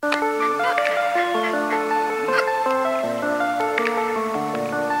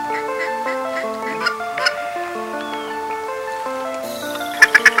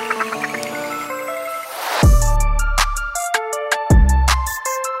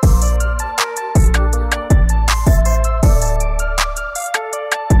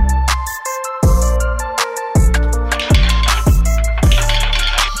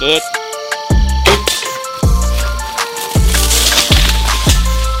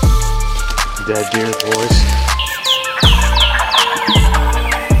Dead deer, boys.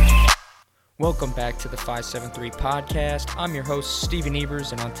 Welcome back to the 573 podcast. I'm your host, Steven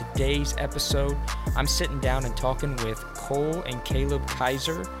Evers, and on today's episode, I'm sitting down and talking with Cole and Caleb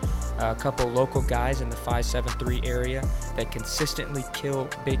Kaiser, a couple local guys in the 573 area that consistently kill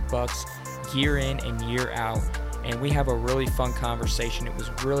big bucks year in and year out. And we have a really fun conversation. It was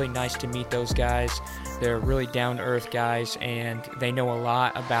really nice to meet those guys. They're really down-to-earth guys, and they know a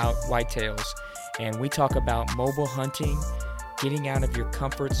lot about whitetails. And we talk about mobile hunting, getting out of your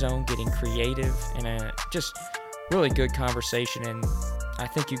comfort zone, getting creative, and a just really good conversation, and I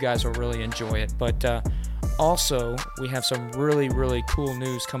think you guys will really enjoy it. But also, we have some really, really cool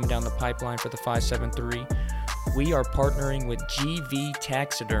news coming down the pipeline for the 573. We are partnering with GV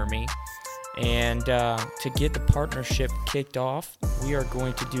Taxidermy, and to get the partnership kicked off, we are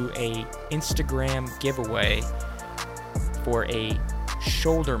going to do a Instagram giveaway for a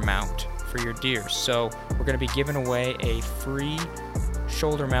shoulder mount for your deer. So we're going to be giving away a free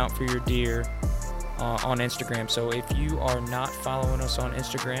shoulder mount for your deer on Instagram. So if you are not following us on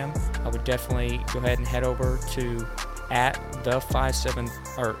Instagram, I would definitely go ahead and head over to at the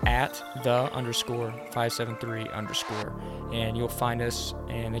 573 and you'll find us.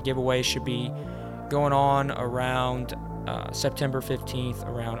 And the giveaway should be going on around September 15th,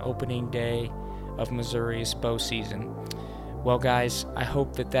 around opening day of Missouri's bow season. Well, guys, I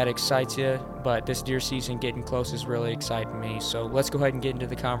hope that excites you, but this deer season getting close is really exciting me. So let's go ahead and get into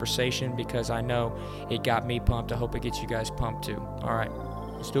the conversation because I know it got me pumped. I hope it gets you guys pumped too. All right,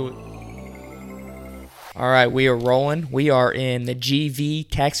 let's do it. All right, we are rolling. We are in the GV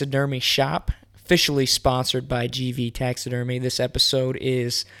Taxidermy shop, officially sponsored by GV Taxidermy. This episode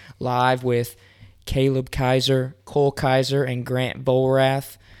is live with Caleb Kaiser, Cole Kaiser, and Grant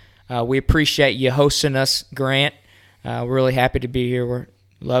Borath. We appreciate you hosting us, Grant. We're really happy to be here. We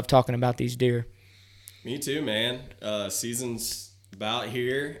love talking about these deer. Me too, man. Season's about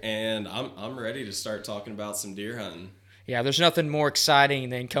here, and I'm ready to start talking about some deer hunting. Yeah, there's nothing more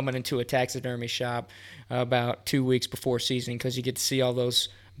exciting than coming into a taxidermy shop about 2 weeks before season because you get to see all those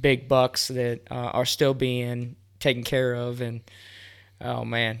big bucks that are still being taken care of, and oh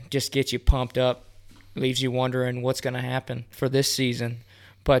man, just gets you pumped up, leaves you wondering what's going to happen for this season.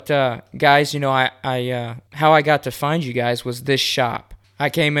 But guys, you know, I how I got to find you guys was this shop. I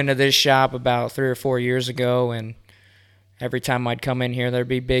came into this shop about 3 or 4 years ago, and every time I'd come in here, there'd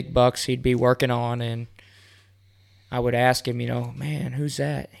be big bucks he'd be working on, and I would ask him, you know, man, who's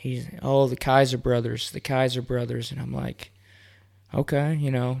that? He's, the Kaiser brothers, and I'm like, okay,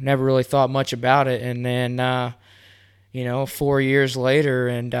 you know, never really thought much about it, and then 4 years later,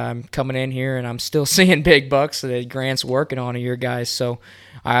 and I'm coming in here, and I'm still seeing big bucks that Grant's working on of your guys. So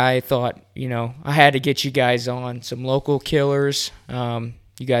I thought, you know, I had to get you guys on, some local killers.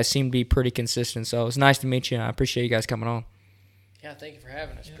 You guys seem to be pretty consistent, so it was nice to meet you, and I appreciate you guys coming on. Yeah, thank you for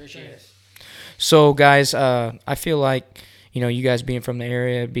having us. Appreciate it. So, guys, I feel like, you know, you guys being from the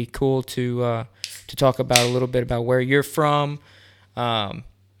area, it'd be cool to talk about a little bit about where you're from,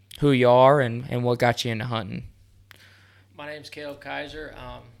 who you are, and what got you into hunting. My name's Caleb Kaiser.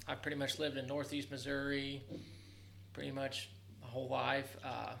 I pretty much lived in northeast Missouri pretty much my whole life.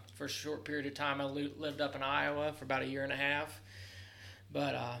 For a short period of time, I lived up in Iowa for about a year and a half.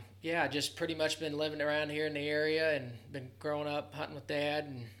 But, just pretty much been living around here in the area and been growing up hunting with Dad,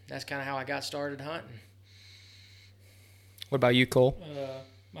 and that's kind of how I got started hunting. What about you, Cole?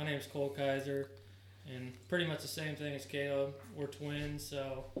 My name's Cole Kaiser, and pretty much the same thing as Caleb. We're twins,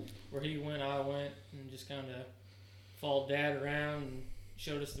 so where he went, I went, and just kind of followed Dad around and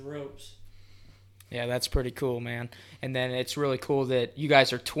showed us the ropes. Yeah, that's pretty cool, man. And then it's really cool that you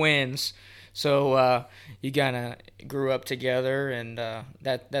guys are twins, so you kind of grew up together, and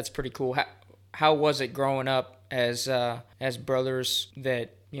that's pretty cool. How was it growing up as brothers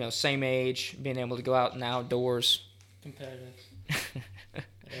that, you know, same age, being able to go out in the outdoors? Competitive.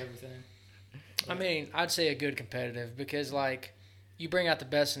 Everything. I mean, I'd say a good competitive because, like, you bring out the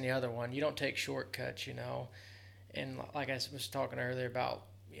best in the other one. You don't take shortcuts, you know. And like I was talking earlier about,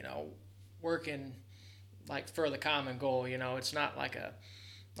 you know, working like for the common goal, you know, it's not like an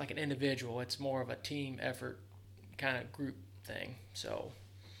individual. It's more of a team effort kind of group thing. So,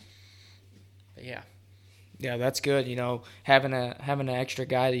 but yeah. Yeah, that's good. You know, having an extra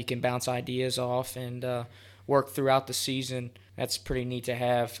guy that you can bounce ideas off and work throughout the season. That's pretty neat to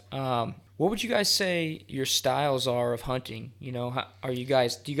have. What would you guys say your styles are of hunting? You know, do you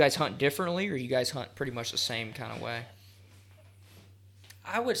guys hunt differently, or you guys hunt pretty much the same kind of way?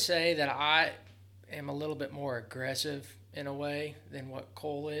 I would say that I am a little bit more aggressive in a way than what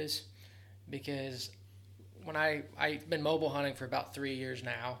Cole is, because when I've been mobile hunting for about 3 years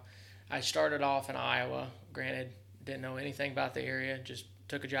now, I started off in Iowa. Granted, didn't know anything about the area. Just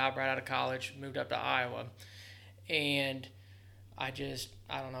took a job right out of college, moved up to Iowa. And I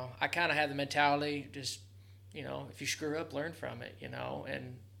don't know. I kind of had the mentality, just, if you screw up, learn from it, And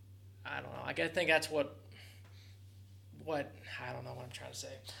I don't know. I think that's what I don't know what I'm trying to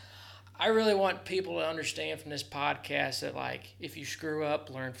say. I really want people to understand from this podcast that, like, if you screw up,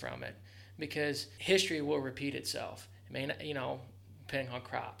 learn from it, because history will repeat itself. It may not, depending on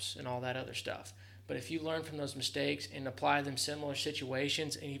crops and all that other stuff. But if you learn from those mistakes and apply them similar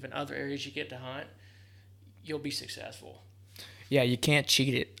situations and even other areas you get to hunt, you'll be successful. Yeah, you can't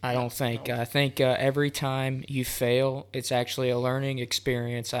cheat it, I don't think. No. I think every time you fail, it's actually a learning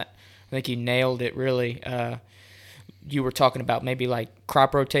experience. I think you nailed it, really. You were talking about maybe like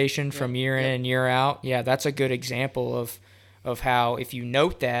crop rotation from year in and year out. Yeah, that's a good example of how if you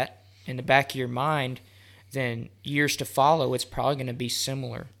note that in the back of your mind, then years to follow, it's probably going to be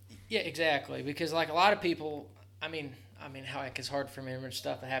similar. Yeah, exactly. Because like a lot of people, it's hard for me to remember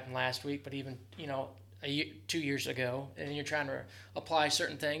stuff that happened last week, but even, a year, 2 years ago, and you're trying to apply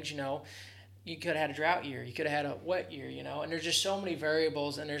certain things, you could have had a drought year, you could have had a wet year, and there's just so many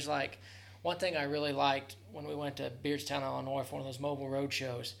variables. And there's like one thing I really liked when we went to Beardstown, Illinois for one of those mobile road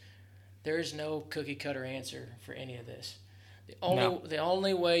shows. There is no cookie cutter answer for any of this. The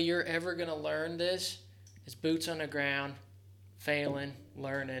only way you're ever going to learn this is boots on the ground, failing,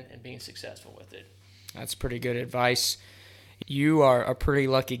 learning, and being successful with it. That's pretty good advice. You are a pretty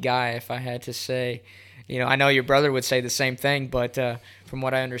lucky guy, if I had to say. I know your brother would say the same thing, but from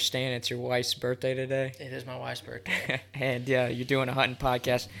what I understand, it's your wife's birthday today. It is my wife's birthday. And you're doing a hunting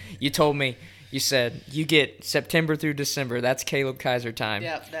podcast. You told me, you said you get September through December. That's Caleb Kaiser time.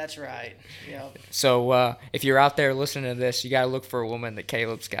 Yep, that's right. Yep. So if you're out there listening to this, you got to look for a woman that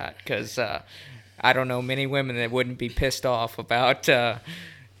Caleb's got, because I don't know many women that wouldn't be pissed off about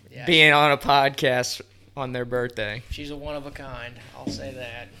being on a podcast on their birthday. She's a one of a kind. I'll say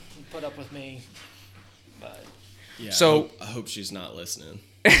that. Put up with me. But yeah, so I hope she's not listening.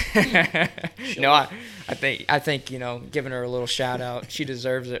 No, I think giving her a little shout out, she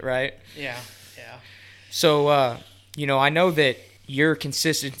deserves it, right? Yeah. So I know that your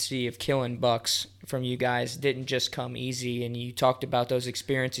consistency of killing bucks from you guys didn't just come easy, and you talked about those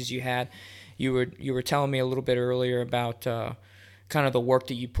experiences you had. You were telling me a little bit earlier about kind of the work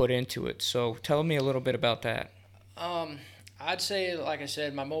that you put into it. So tell me a little bit about that. I'd say, like I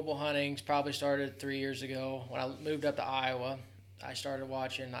said, my mobile huntings probably started 3 years ago. When I moved up to Iowa, I started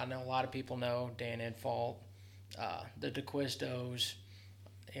watching, I know a lot of people know, Dan Infalt, the DeQuistos.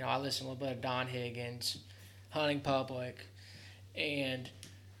 I listened a little bit of Don Higgins, Hunting Public. And,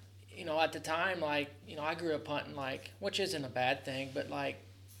 at the time, I grew up hunting, which isn't a bad thing, but,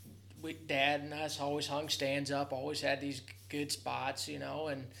 Dad and us always hung stands up, always had these good spots,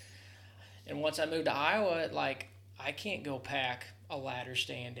 and once I moved to Iowa, I can't go pack a ladder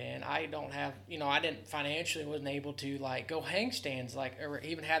stand in. I don't have, wasn't able to go hang stands or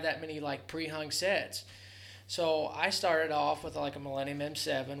even have that many pre-hung sets. So I started off with a Millennium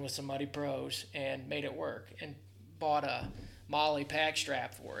M7 with some Muddy Pros and made it work, and bought a Molly pack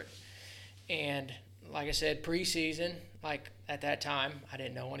strap for it. And like I said, preseason, at that time, I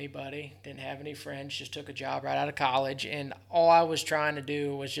didn't know anybody, didn't have any friends, just took a job right out of college, and all I was trying to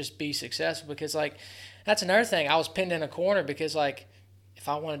do was just be successful, because that's another thing. I was pinned in a corner because if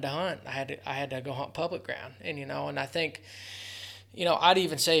I wanted to hunt, I had to go hunt public ground, and I think, I'd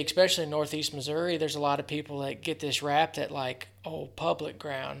even say, especially in Northeast Missouri, there's a lot of people that get this rap that public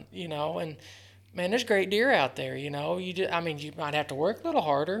ground, and man, there's great deer out there, you might have to work a little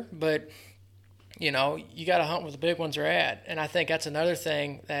harder, but you got to hunt where the big ones are at. And I think that's another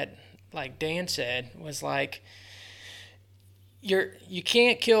thing that, like Dan said, was you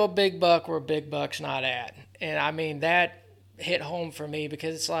can't kill a big buck where a big buck's not at. And that hit home for me,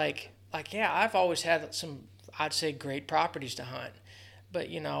 because it's I've always had some, I'd say, great properties to hunt. But,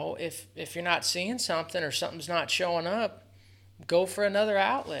 if you're not seeing something or something's not showing up, go for another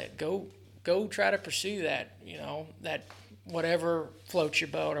outlet. Go try to pursue that, that whatever floats your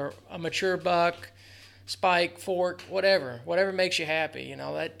boat, or a mature buck, spike, fork, whatever makes you happy.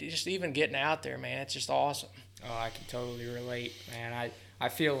 That just even getting out there, man, it's just awesome. Oh, I can totally relate, man. I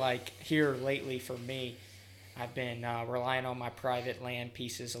feel like here lately for me, I've been relying on my private land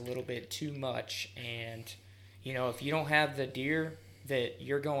pieces a little bit too much. And, if you don't have the deer that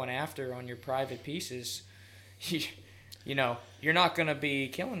you're going after on your private pieces, you're not going to be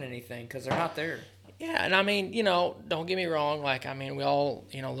killing anything because they're not there. Yeah, and don't get me wrong. We all,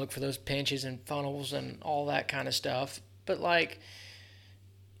 look for those pinches and funnels and all that kind of stuff. But,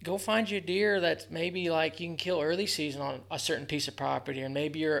 go find you a deer that's maybe like you can kill early season on a certain piece of property, and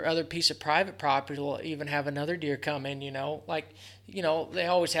maybe your other piece of private property will even have another deer come in, they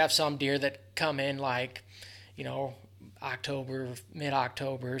always have some deer that come in like, October,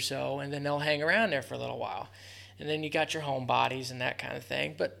 mid-October or so, and then they'll hang around there for a little while. And then you got your home bodies and that kind of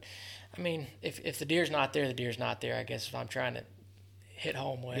thing. But, I mean, if the deer's not there, the deer's not there, I guess, if I'm trying to hit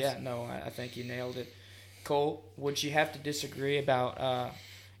home with. Yeah, no, I think you nailed it. Cole, would you have to disagree about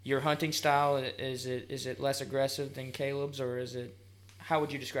your hunting style? Is it less aggressive than Caleb's, or how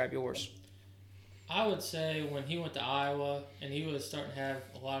would you describe yours? I would say when he went to Iowa and he was starting to have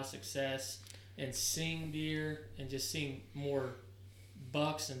a lot of success in seeing deer and just seeing more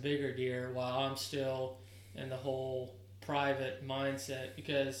bucks and bigger deer, while I'm still in the whole private mindset,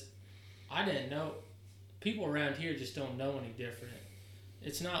 because I didn't know, people around here just don't know any different.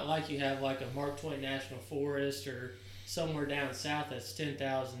 It's not like you have like a Mark Twain National Forest or somewhere down south that's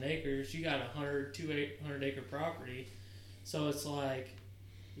 10,000 acres. You got 200 acre property. So it's like,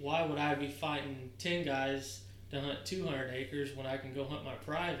 why would I be fighting 10 guys to hunt 200 acres when I can go hunt my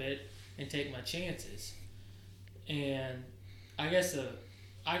private and take my chances? And I guess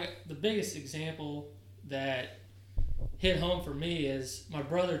the biggest example that hit home for me is my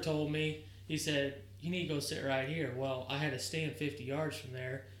brother told me, he said, you need to go sit right here. Well, I had to stand 50 yards from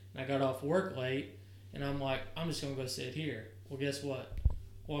there, and I got off work late, and I'm like, I'm just going to go sit here. Well, guess what?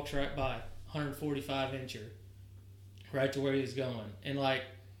 Walks right by, 145 incher, right to where he was going. And, like,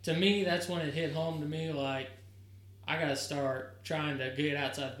 to me, that's when it hit home to me, like, I got to start trying to get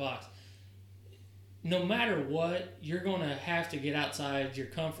outside the box. No matter what, you're going to have to get outside your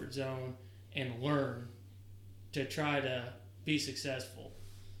comfort zone and learn to try to be successful.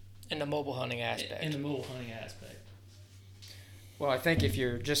 In the mobile hunting aspect. In the mobile hunting aspect. Well, I think if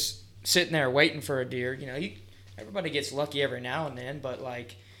you're just sitting there waiting for a deer, everybody gets lucky every now and then, but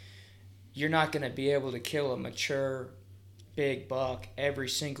like, you're not going to be able to kill a mature big buck every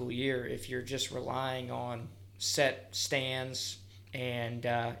single year if you're just relying on set stands and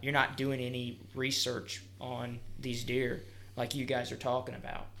you're not doing any research on these deer like you guys are talking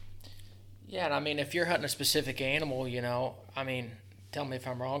about. Yeah, and I mean, if you're hunting a specific animal, tell me if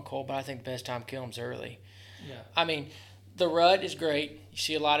I'm wrong, Cole, but I think the best time to kill them's early. Yeah. I mean, the rut is great. You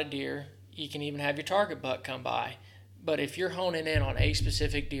see a lot of deer. You can even have your target buck come by. But if you're honing in on a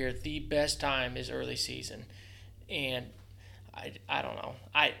specific deer, the best time is early season. And I don't know.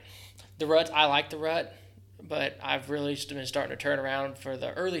 I like the rut, but I've really been starting to turn around for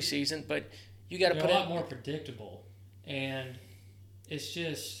the early season. But you got to put a lot more predictable, and it's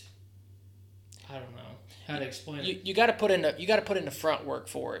just, I don't know how to explain it. You got to put in the front work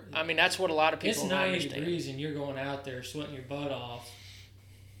for it. I mean, that's what a lot of people don't don't understand. understand. It's 90 degrees and you're going out there sweating your butt off.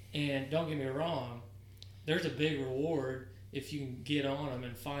 And don't get me wrong, there's a big reward if you can get on them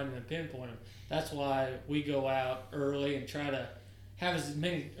and find them and pinpoint them. That's why we go out early and try to find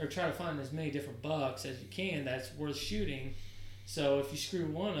as many different bucks as you can that's worth shooting. So if you screw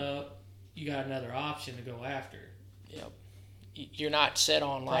one up, you got another option to go after. Yep. You're not set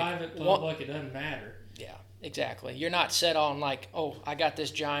on like private, public, it doesn't matter. Yeah, exactly. You're not set on like, oh, I got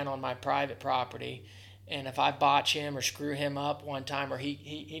this giant on my private property, and if I botch him or screw him up one time, or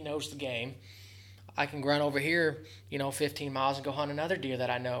he knows the game, I can run over here, 15 miles and go hunt another deer that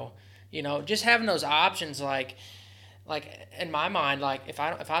I know. Just having those options, like in my mind, like if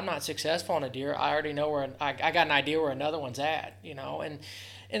I'm not successful on a deer, I already know where I got an idea where another one's at. And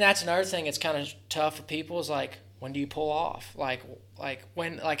that's another thing that's kind of tough for people is like, when do you pull off?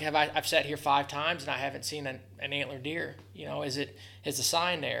 I've sat here 5 times and I haven't seen an antler deer. Is the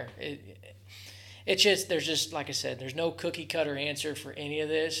sign there? It's just, there's just, like I said, there's no cookie cutter answer for any of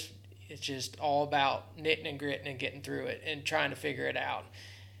this. It's just all about knitting and gritting and getting through it and trying to figure it out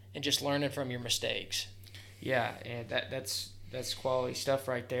and just learning from your mistakes. Yeah, and that's quality stuff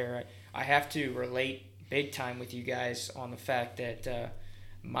right there. I have to relate big time with you guys on the fact that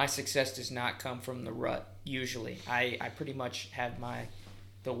my success does not come from the rut. Usually, I pretty much have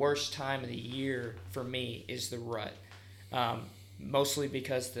the worst time of the year for me is the rut. Mostly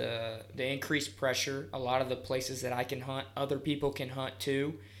because the increased pressure. A lot of the places that I can hunt, other people can hunt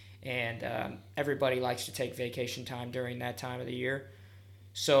too, and everybody likes to take vacation time during that time of the year.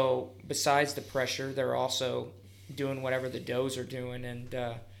 So besides the pressure, they're also doing whatever the does are doing, and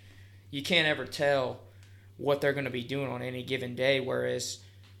you can't ever tell what they're going to be doing on any given day. Whereas,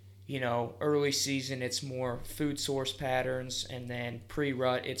 early season it's more food source patterns, and then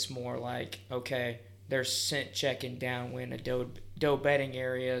pre-rut it's more like, okay, they're scent checking downwind of doe bedding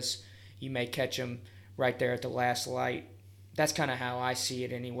areas. You may catch them right there at the last light. That's kind of how I see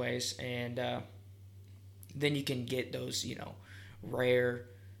it anyways. And then you can get those, rare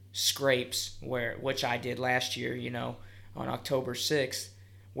scrapes, which I did last year, on October 6th,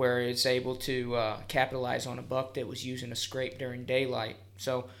 where it's able to capitalize on a buck that was using a scrape during daylight.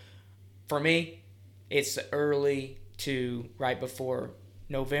 So for me, it's early to right before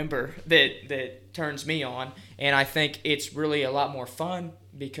November that turns me on, and I think it's really a lot more fun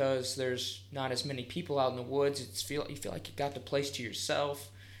because there's not as many people out in the woods. You feel like you got the place to yourself,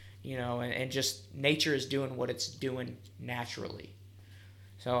 and just nature is doing what it's doing naturally.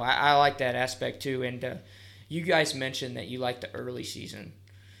 So I like that aspect too. And you guys mentioned that you like the early season,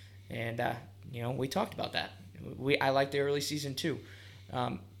 and we talked about that. I like the early season too.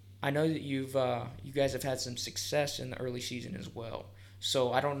 I know that you guys have had some success in the early season as well.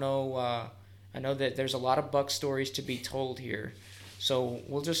 So I don't know. I know that there's a lot of buck stories to be told here. So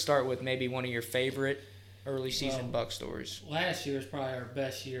we'll just start with maybe one of your favorite early season buck stories. Last year was probably our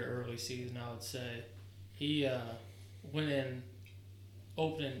best year early season, I would say. He went in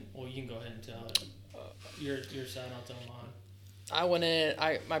opening. Well, you can go ahead and tell it. Your side, I'll tell mine. I went in.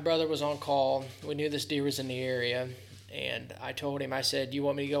 My brother was on call. We knew this deer was in the area, and I told him. I said, "You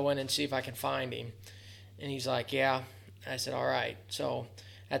want me to go in and see if I can find him?" And he's like, "Yeah." I said, "All right." So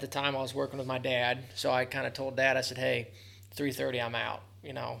at the time, I was working with my dad, so I kind of told Dad. I said, "Hey, 3:30, I'm out."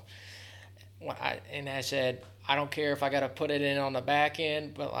 And I said, "I don't care if I got to put it in on the back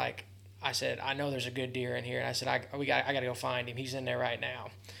end, but I said, I know there's a good deer in here." And I said, I got to go find him. He's in there right now.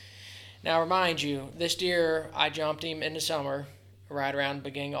 Now, remind you, this deer, I jumped him in the summer, right around the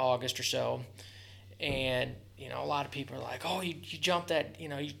beginning of August or so. And, a lot of people are like, "Oh, you jumped that,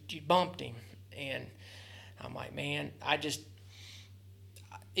 you bumped him." And I'm like, man,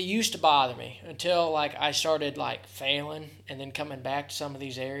 it used to bother me until I started failing and then coming back to some of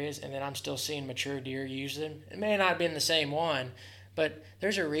these areas, and then I'm still seeing mature deer use them. It may not have been the same one, but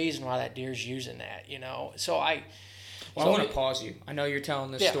there's a reason why that deer's using that, So I want to pause you. I know you're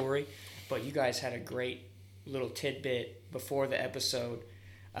telling this story, but you guys had a great little tidbit before the episode,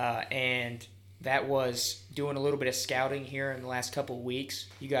 and that was doing a little bit of scouting here in the last couple of weeks.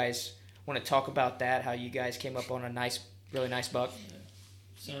 You guys want to talk about that? How you guys came up on a really nice buck?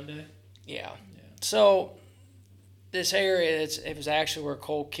 Sunday. Yeah. So this area, it was actually where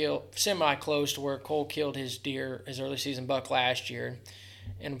Cole killed, semi-close to where Cole killed his early season buck last year.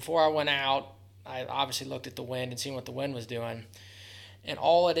 And before I went out, I obviously looked at the wind and seen what the wind was doing. And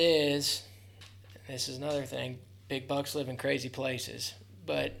all it is, this is another thing, big bucks live in crazy places.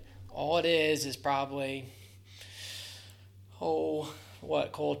 But all it is probably, Cole,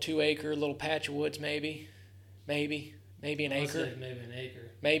 2-acre little patch of woods maybe an acre. Maybe an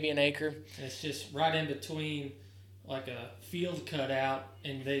acre. Maybe an acre. And it's just right in between a field cutout,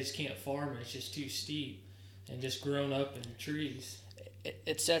 and they just can't farm it. It's just too steep and just grown up in trees.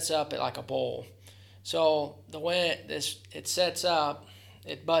 It sets up at a bowl. So the wind, it sets up,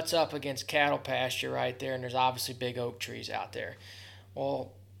 it butts up against cattle pasture right there, and there's obviously big oak trees out there.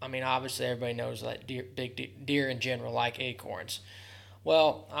 Well, obviously everybody knows that big deer in general like acorns.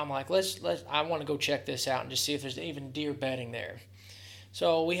 Well, I'm like, I want to go check this out and just see if there's even deer bedding there.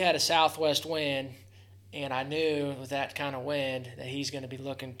 So we had a southwest wind, and I knew with that kind of wind that he's going to be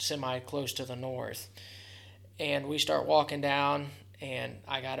looking semi-close to the north. And we start walking down, and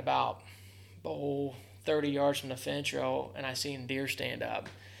I got about 30 yards from the fence row, and I seen deer stand up.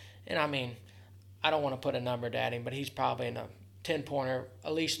 And I don't want to put a number at him, but he's probably in a 10-pointer,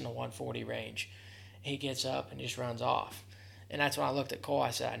 at least in the 140 range. He gets up and just runs off. And that's when I looked at Cole,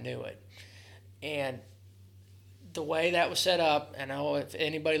 I said, I knew it. And the way that was set up, and I know if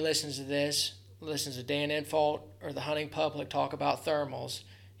anybody listens to Dan Infalt or the hunting public talk about thermals,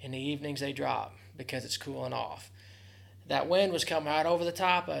 in the evenings they drop because it's cooling off. That wind was coming right over the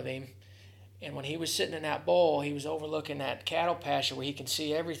top of him, and when he was sitting in that bowl, he was overlooking that cattle pasture where he can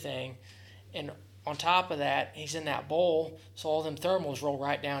see everything. And on top of that, he's in that bowl, so all them thermals roll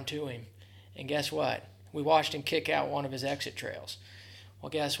right down to him. And guess what? We watched him kick out one of his exit trails. Well,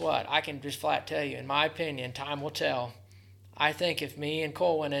 guess what? I can just flat tell you, in my opinion, time will tell. I think if me and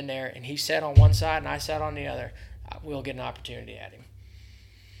Cole went in there and he sat on one side and I sat on the other, we'll get an opportunity at him.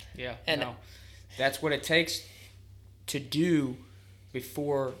 Yeah, that's what it takes to do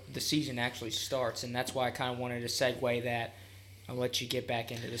before the season actually starts, and that's why I kind of wanted to segue that. I'll let you get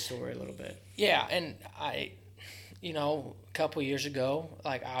back into the story a little bit. Yeah, and a couple of years ago,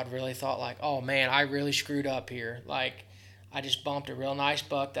 I'd really thought oh man, I really screwed up here. I just bumped a real nice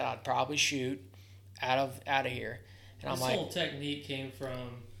buck that I'd probably shoot out of here. And this whole technique came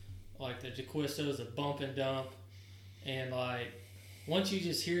from the DeQuistos, the bump and dump, and once you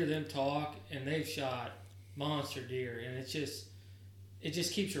just hear them talk, and they've shot monster deer, and it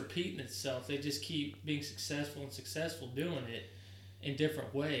just keeps repeating itself. They just keep being successful doing it. in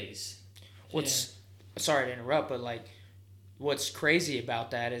different ways. Sorry to interrupt, but like what's crazy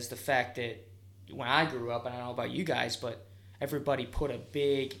about that is the fact that when I grew up, and I don't know about you guys, but everybody put a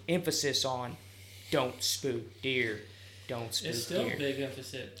big emphasis on don't spook deer, don't spook deer. It's still a big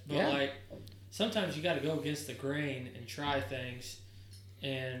emphasis, but like sometimes you got to go against the grain and try things,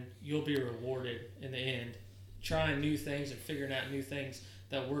 and you'll be rewarded in the end. Trying new things and figuring out new things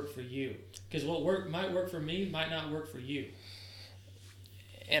that work for you, because what might work for me might not work for you.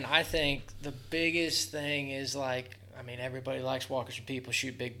 And I think the biggest thing is like, I mean, everybody likes watching people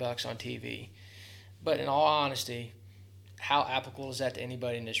shoot big bucks on TV, but in all honesty, how applicable is that to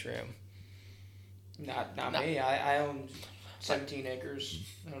anybody in this room? Not me. I own 17 acres.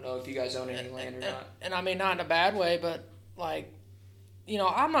 I don't know if you guys own any land or not. And I mean, not in a bad way, but like, you know,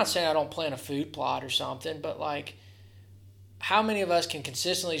 I'm not saying I don't plant a food plot or something, but like, how many of us can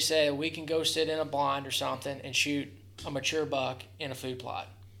consistently say we can go sit in a blind or something and shoot a mature buck in a food plot?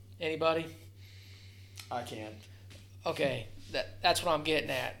 Anybody? I can't. Okay, that's what I'm getting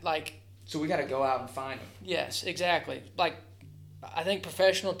at. Like, so we got to go out and find them. Yes, exactly. Like, I think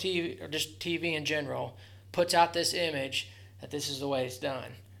professional TV, or just TV in general, puts out this image that this is the way it's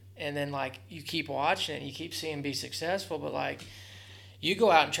done. And then, like, you keep watching it and you keep seeing them be successful, but, like, you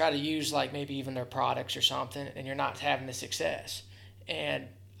go out and try to use, like, maybe even their products or something, and you're not having the success. And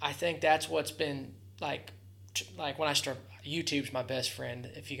I think that's what's been, like when I start, YouTube's my best friend,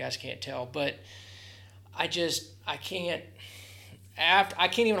 if you guys can't tell, but I can't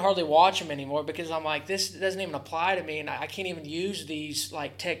even hardly watch them anymore because I'm like, this doesn't even apply to me, and I can't even use these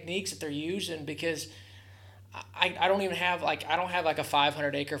like techniques that they're using because I don't even have like, I don't have like a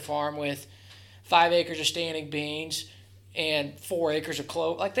 500-acre farm with 5 acres of standing beans and 4 acres of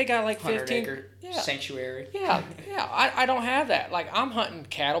clover. Like they got like 15 100-acre sanctuary. Yeah. I don't have that. Like I'm hunting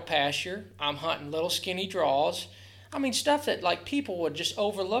cattle pasture. I'm hunting little skinny draws. I mean stuff that like people would just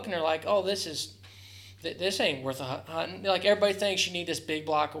overlook and they're like, oh, this ain't worth a hunting. Like everybody thinks you need this big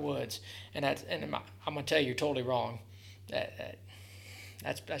block of woods, and I'm gonna tell you, you're totally wrong.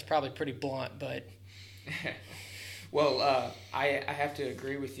 That's probably pretty blunt, but. Well, I have to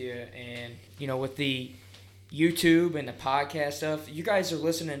agree with you, and you know, with the YouTube and the podcast stuff, you guys are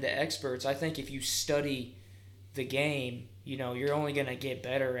listening to experts. I think if you study the game, you know, you're only gonna get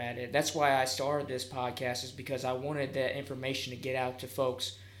better at it. That's why I started this podcast, is because I wanted that information to get out to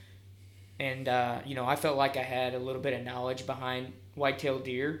folks. And, you know, I felt like I had a little bit of knowledge behind white-tailed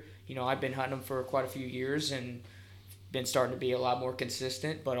deer. You know, I've been hunting them for quite a few years and been starting to be a lot more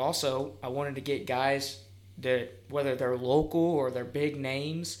consistent. But also, I wanted to get guys that, whether they're local or they're big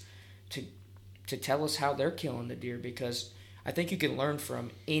names, to tell us how they're killing the deer. Because I think you can learn from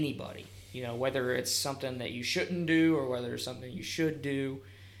anybody, you know, whether it's something that you shouldn't do or whether it's something you should do.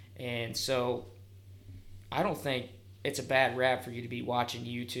 And so I don't think it's a bad rap for you to be watching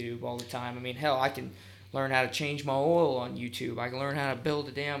YouTube all the time. I mean, hell, I can learn how to change my oil on YouTube. I can learn how to build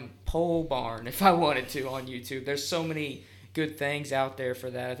a damn pole barn if I wanted to on YouTube. There's so many good things out there for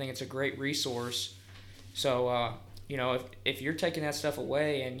that. I think it's a great resource. So, you know, if you're taking that stuff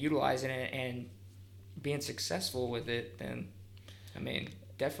away and utilizing it and being successful with it, then, I mean,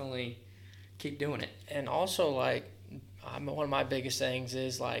 definitely keep doing it. And also, like, one of my biggest things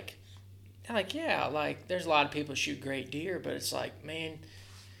is, like, there's a lot of people who shoot great deer, but it's like, man,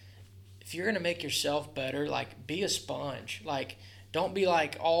 if you're going to make yourself better, like, be a sponge. Like, don't be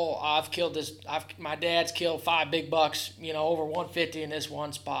like, oh, my dad's killed 5 big bucks, you know, over 150 in this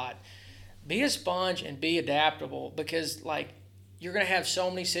one spot. Be a sponge and be adaptable, because, like, you're going to have so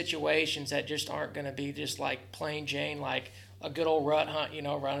many situations that just aren't going to be just, like, plain Jane, like a good old rut hunt, you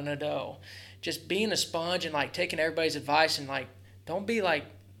know, running a doe. Just being a sponge and, like, taking everybody's advice and, like, don't be, like,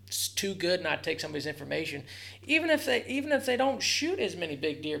 it's too good not to take somebody's information, even if they don't shoot as many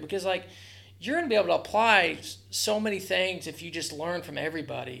big deer, because like you're going to be able to apply so many things if you just learn from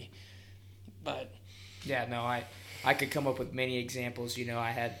everybody. But yeah, no, I could come up with many examples. You know,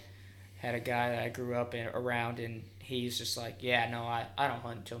 I had a guy that I grew up around, and he's just like, yeah, no, I don't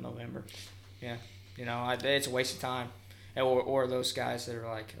hunt until November. Yeah, you know, it's a waste of time. Or those guys that are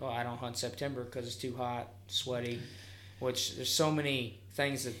like, oh, I don't hunt September because it's too hot, sweaty. Which there's so many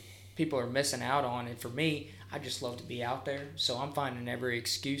things that people are missing out on, and for me, I just love to be out there, so I'm finding every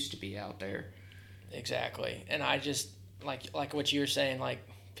excuse to be out there. Exactly. And I just like what you're saying, like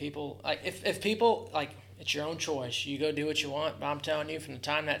people, like if people, like, it's your own choice, you go do what you want, but I'm telling you, from the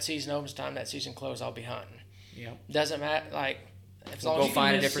time that season opens to the time that season closes, I'll be hunting. Yeah, doesn't matter, like, as long go as you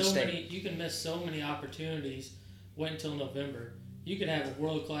find a different state. You can miss so many opportunities. Wait until November. You could have a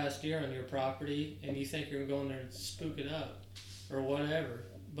world-class deer on your property, and you think you're going there and spook it up or whatever.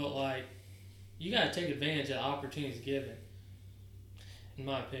 But, like, you got to take advantage of the opportunities given. in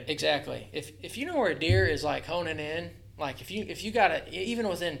my opinion. Exactly. If you know where a deer is like honing in, like if you got it even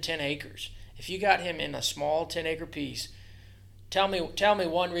within 10 acres, if you got him in a small 10-acre piece, tell me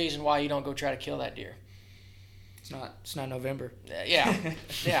one reason why you don't go try to kill that deer. It's not November. Yeah,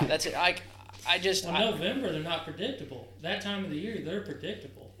 that's it. November they're not predictable. That time of the year they're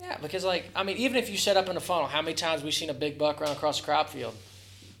predictable. Yeah, because even if you set up in a funnel, how many times we've seen a big buck run across the crop field?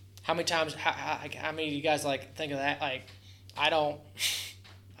 How many times? How many of you guys think of that? Like, I don't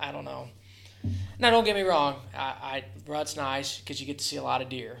know. Now, don't get me wrong. Rut's nice because you get to see a lot of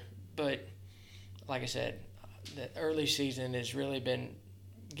deer, but like I said, the early season has really been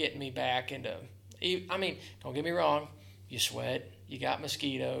getting me back into. Don't get me wrong. You sweat. You got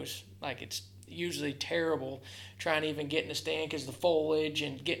mosquitoes. Like, it's usually terrible trying to even get in the stand because of the foliage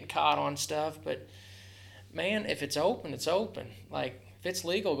and getting caught on stuff. But man, if it's open, it's open. Like, if it's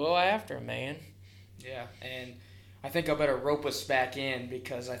legal, go after them, man. Yeah, and I think I better rope us back in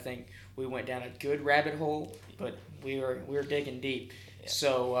because I think we went down a good rabbit hole, but we were digging deep. Yeah.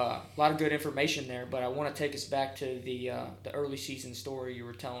 So a lot of good information there, but I want to take us back to the early season story you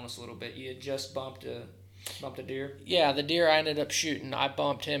were telling us a little bit. You had just bumped a deer? Yeah, the deer I ended up shooting, I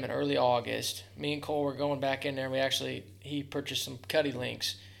bumped him in early August. Me and Cole were going back in there, and he purchased some cutty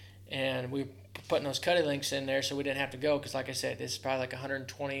links, and we putting those cutty links in there so we didn't have to go because, like I said, this is probably like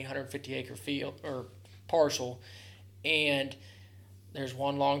 120, 150 acre field or parcel, and there's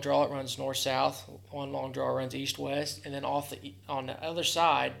one long draw that runs north-south, one long draw runs east-west, and then on the other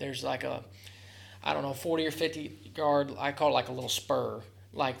side, there's like 40 or 50 yard, I call it like a little spur,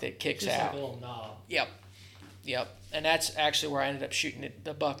 like that kicks Just out. like a little knob. Yep. And that's actually where I ended up shooting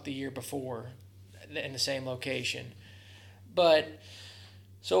the buck the year before in the same location. But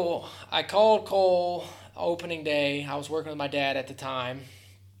so I called Cole opening day. I was working with my dad at the time.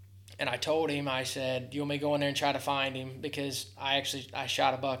 And I told him, I said, do you want me to go in there and try to find him? Because I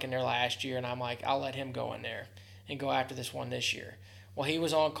shot a buck in there last year, and I'm like, I'll let him go in there and go after this one this year. Well, he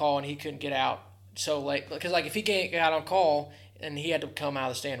was on call, and he couldn't get out so late. Because, like, if he can't get out on call, and he had to come out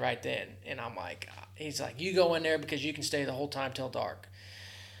of the stand right then. And I'm like, he's like, you go in there because you can stay the whole time till dark.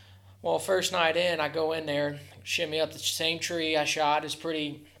 Well, first night in, I go in there, shimmy up the same tree I shot.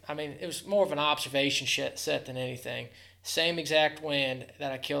 It was more of an observation set than anything. Same exact wind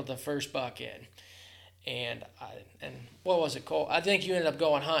that I killed the first buck in. And what was it, Cole? I think you ended up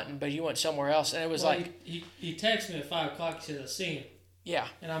going hunting, but you went somewhere else. And it was He texted me at 5 o'clock. He said, I seen him. Yeah.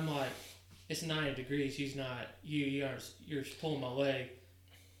 And I'm like, it's 90 degrees. He's not. You're pulling my leg.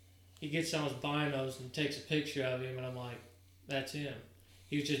 He gets on his binos and takes a picture of him, and I'm like, that's him.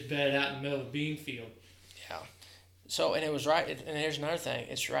 He was just bedded out in the middle of a bean field. Yeah. So, and it was right, and here's another thing.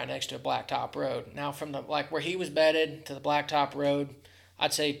 It's right next to a blacktop road. Now, from where he was bedded to the blacktop road,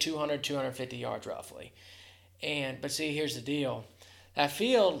 I'd say 200, 250 yards roughly. But see, here's the deal. That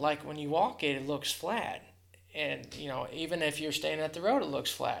field, like when you walk it looks flat. And, even if you're standing at the road, it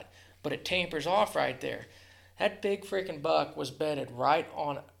looks flat. But it tapers off right there. That big freaking buck was bedded right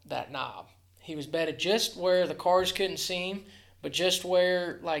on that knob. He was bedded just where the cars couldn't see him, but just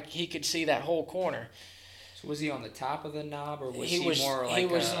where, he could see that whole corner. So was he on the top of the knob, or was he more like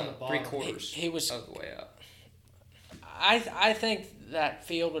on the bottom? 3/4 he was of the way up? I think that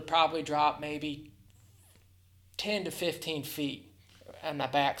field would probably drop maybe 10 to 15 feet on the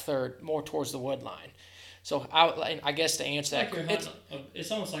back third, more towards the wood line. So I guess to answer that,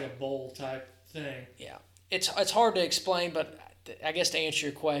 it's almost like a bowl type thing. Yeah, it's hard to explain, but I guess to answer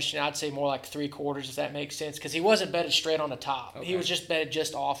your question, I'd say more like 3/4, if that makes sense, because he wasn't bedded straight on the top. Okay. He was just bedded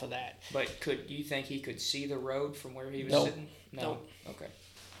just off of that. But do you think he could see the road from where he was sitting? No. Nope. Okay.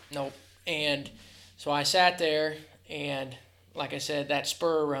 Nope. And so I sat there, and like I said, that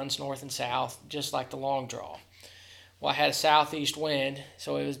spur runs north and south, just like the long draw. Well, I had a southeast wind,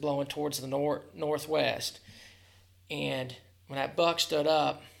 so it was blowing towards the northwest. And when that buck stood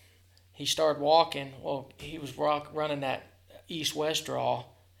up, he started walking. Well, he was running that east-west draw.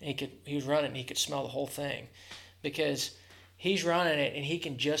 He was running, and he could smell the whole thing, because he's running it, and he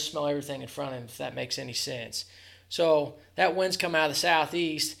can just smell everything in front of him, if that makes any sense. So that wind's coming out of the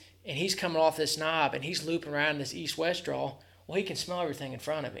southeast, and he's coming off this knob, and he's looping around this east-west draw. Well, he can smell everything in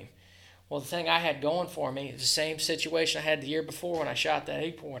front of him. Well, the thing I had going for me is the same situation I had the year before when I shot that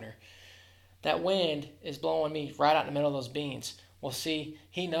 8-pointer. That wind is blowing me right out in the middle of those beans. Well, see,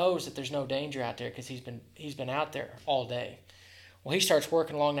 he knows that there's no danger out there because he's been out there all day. Well, he starts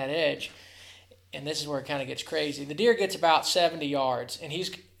working along that edge, and this is where it kind of gets crazy. The deer gets about 70 yards,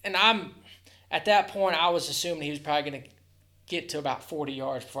 and I'm at that point I was assuming he was probably going to get to about 40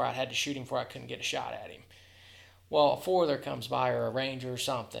 yards before I had to shoot him, before I couldn't get a shot at him. Well, a foreler comes by, or a ranger or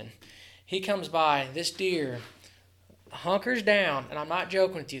something. He comes by. This deer hunkers down, and I'm not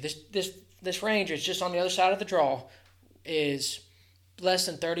joking with you. This ranger is just on the other side of the draw, is less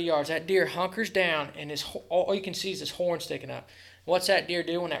than 30 yards. That deer hunkers down, and all you can see is his horn sticking up. What's that deer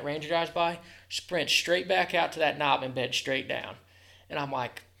do when that ranger drives by? Sprints straight back out to that knob and bed straight down. And I'm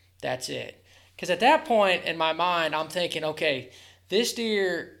like, that's it. Because at that point in my mind, I'm thinking, okay, this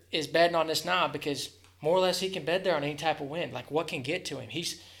deer is bedding on this knob because more or less he can bed there on any type of wind. Like, what can get to him?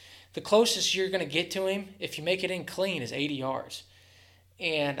 The closest you're going to get to him, if you make it in clean, is 80 yards.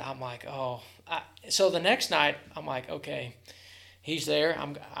 And I'm like, oh. So the next night, I'm like, okay, he's there.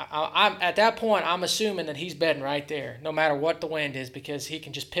 I'm at that point, I'm assuming that he's bedding right there, no matter what the wind is, because he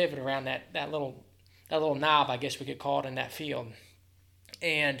can just pivot around that little knob, I guess we could call it, in that field.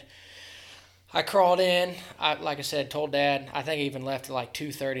 And I crawled in. Like I said, told Dad. I think I even left at like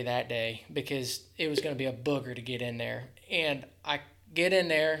 2:30 that day because it was going to be a booger to get in there. And I get in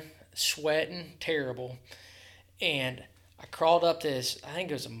there, sweating terrible, and I crawled up this, I think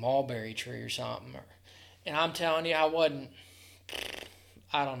it was a mulberry tree or something. And I'm telling you, I wasn't,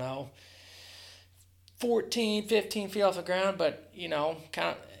 I don't know, 14, 15 feet off the ground, but, you know, kind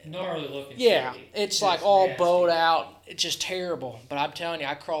of. Gnarly looking. Yeah, tree. it's Just like all nasty. bowed out. It's just terrible. But I'm telling you,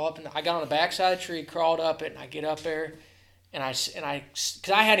 I crawl up, and I got on the backside of the tree, crawled up it, and I get up there, because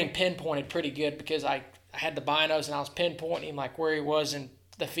I had him pinpointed pretty good because I had the binos, and I was pinpointing him like where he was in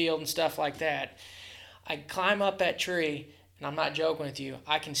the field and stuff like that. I climb up that tree, and I'm not joking with you.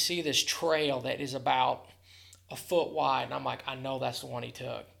 I can see this trail that is about a foot wide, and I'm like, I know that's the one he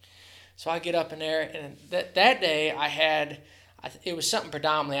took. So I get up in there, and that day it was something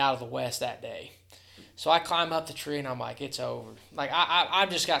predominantly out of the west that day. So I climb up the tree, and I'm like, it's over. Like,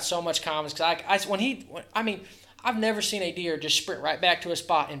 I've just got so much confidence. Because I've never seen a deer just sprint right back to a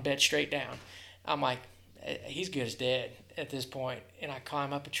spot and bed straight down. I'm like, he's good as dead at this point. And I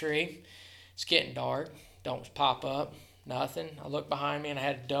climb up a tree. It's getting dark. Don't pop up. Nothing. I look behind me, and I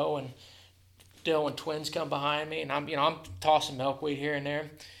had doe and twins come behind me. And I'm tossing milkweed here and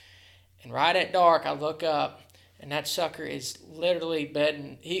there. And right at dark, I look up, and that sucker is literally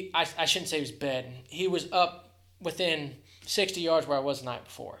bedding. I shouldn't say he was bedding. He was up within 60 yards where I was the night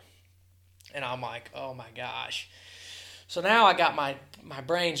before. And I'm like, oh my gosh. So now I got my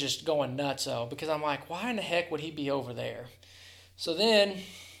brain's just going nuts, because I'm like, why in the heck would he be over there? So then,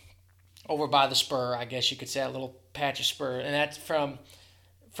 over by the spur, I guess you could say, that little patch of spur, and that's from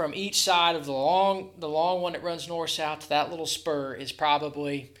each side of the long one that runs north-south to that little spur is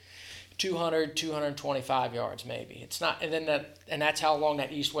probably 200, 225 yards maybe. It's not, and that's how long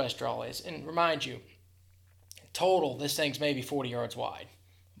that east-west draw is. And remind you, total, this thing's maybe 40 yards wide,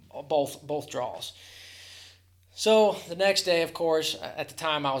 both draws. So the next day, of course, at the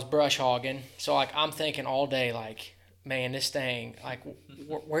time I was brush hogging, so like I'm thinking all day, like, man, this thing, like,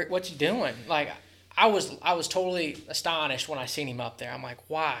 what's he doing? Like, I was totally astonished when I seen him up there. I'm like,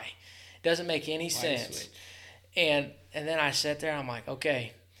 why? It doesn't make any sense. And then I sat there, and I'm like,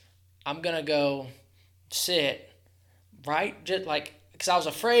 okay, I'm going to go sit right, just like, because I was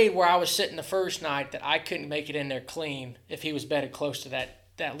afraid where I was sitting the first night that I couldn't make it in there clean if he was bedded close to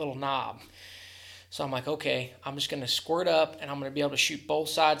that little knob. So I'm like, okay, I'm just going to squirt up, and I'm going to be able to shoot both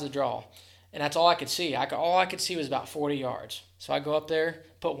sides of the draw. And that's all I could see. All I could see was about 40 yards. So I go up there,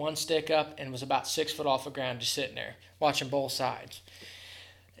 put one stick up, and was about 6 foot off the ground just sitting there, watching both sides.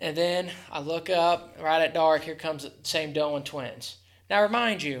 And then I look up, right at dark, here comes the same doe and twins. Now,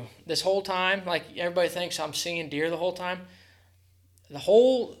 remind you, this whole time, like everybody thinks I'm seeing deer the whole time, the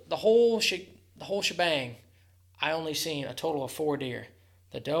whole shebang, I only seen a total of 4 deer.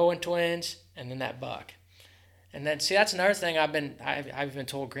 The doe and twins, and then that buck. And then, see, that's another thing I've been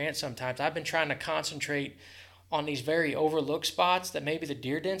told Grant sometimes. I've been trying to concentrate on these very overlooked spots that maybe the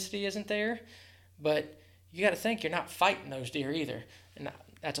deer density isn't there, but you got to think you're not fighting those deer either. And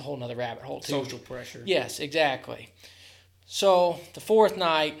that's a whole nother rabbit hole, too. Social pressure. Yes, exactly. So the fourth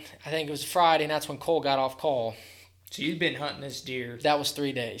night, I think it was Friday, and that's when Cole got off call. So you'd been hunting this deer That was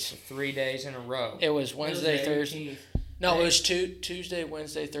 3 days. 3 days in a row. It was Wednesday, It was the Thursday. 18th. No, it was Tuesday,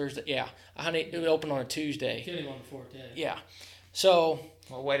 Wednesday, Thursday. Yeah, it would open on a Tuesday. Killed him on the 4th day. Yeah. So,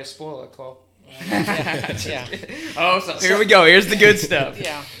 Well, way to spoil it, Cole. yeah. Oh, so here we go. Here's the good stuff.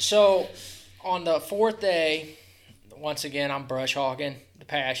 Yeah. So on the 4th day, once again, I'm brush hogging the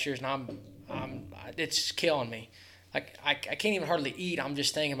pastures, and it's killing me. Like, I can't even hardly eat. I'm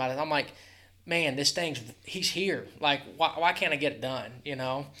just thinking about it. I'm like, man, he's here. Like, why can't I get it done, you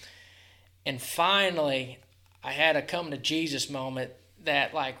know? And finally, I had a come to Jesus moment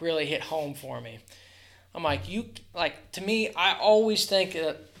that, like, really hit home for me. I'm like, to me, I always think,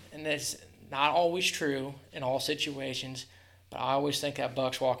 and it's not always true in all situations, but I always think that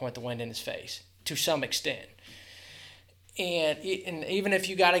buck's walking with the wind in his face to some extent. And even if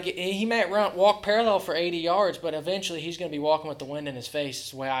you got to get, he might walk parallel for 80 yards, but eventually he's going to be walking with the wind in his face.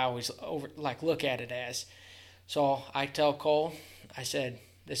 Is the way I always look at it as. So I tell Cole, I said,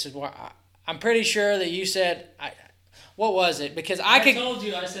 this is where I'm pretty sure that you said, what was it? Because I told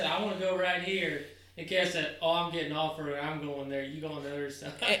you, I said, I want to go right here. And Kay said, oh, I'm getting off, or I'm going there. You go on the other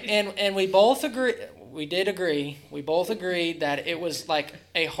side. And we both agree. We did agree. We both agreed that it was like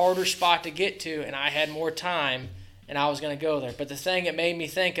a harder spot to get to, and I had more time, and I was going to go there. But the thing that made me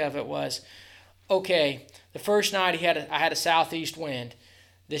think of it was, okay, the first night I had a southeast wind.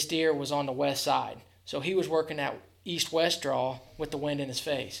 This deer was on the west side. So he was working that east-west draw with the wind in his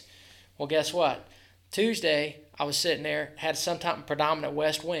face. Well, guess what? Tuesday, I was sitting there, had some type of predominant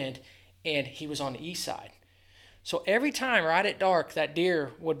west wind, and he was on the east side. So every time right at dark, that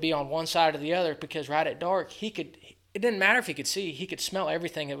deer would be on one side or the other, because right at dark, it didn't matter if he could see, he could smell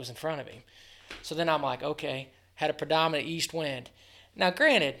everything that was in front of him. So then I'm like, okay, had a predominant east wind. Now,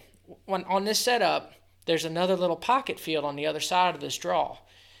 granted, when on this setup, there's another little pocket field on the other side of this draw.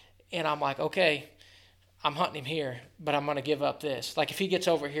 And I'm like, okay, I'm hunting him here, but I'm going to give up this. Like, if he gets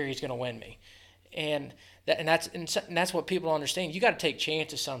over here, he's going to win me. And that's what people don't understand. You got to take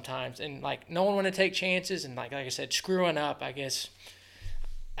chances sometimes, and like no one want to take chances. And like I said, screwing up, I guess,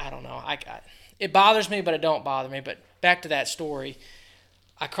 I don't know. It bothers me, but it don't bother me. But back to that story,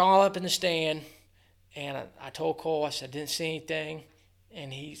 I crawl up in the stand, and I told Cole, I said, I didn't see anything,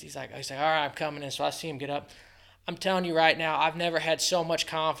 and he's like, all right, I'm coming in. So I see him get up. I'm telling you right now, I've never had so much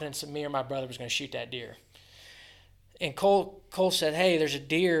confidence that me or my brother was going to shoot that deer. And Cole said, hey, there's a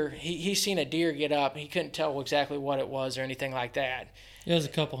deer. He's seen a deer get up. He couldn't tell exactly what it was or anything like that. It was a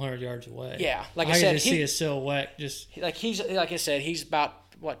couple hundred yards away. Yeah. Like I said, see a silhouette. Like I said, he's about,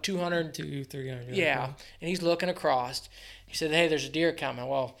 200? 300 yards. Yeah. And he's looking across. He said, hey, there's a deer coming.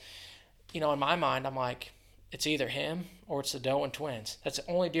 Well, in my mind, I'm like, it's either him or it's the Doan twins. That's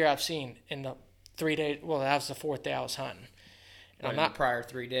the only deer I've seen in the 3 days. Well, that was the fourth day I was hunting. And I'm not prior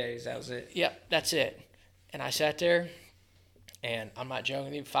 3 days. That was it. Yep, that's it. And I sat there, and I'm not joking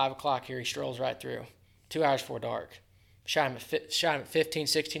with you, 5 o'clock here, he strolls right through. 2 hours before dark. Shot him at 15,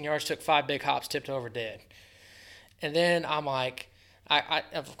 16 yards, took 5 big hops, tipped over dead. And then I'm like, I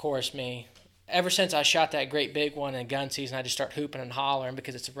of course, me, ever since I shot that great big one in gun season, I just start hooping and hollering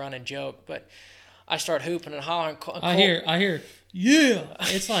because it's a running joke. But I start hooping and hollering. I hear, yeah.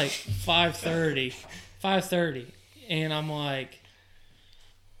 It's like 5:30. And I'm like,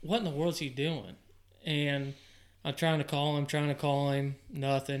 what in the world's he doing? And I'm trying to call him,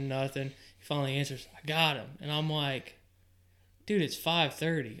 nothing. He finally answers, I got him. And I'm like, dude, it's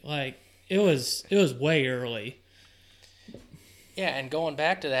 5:30. Like, it was way early. Yeah, and going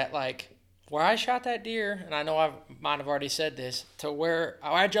back to that, like, where I shot that deer, and I know I might have already said this, to where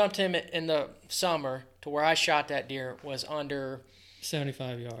I jumped him in the summer to where I shot that deer was under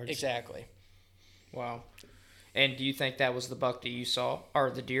 75 yards. Exactly. Wow. And do you think that was the buck that you saw, or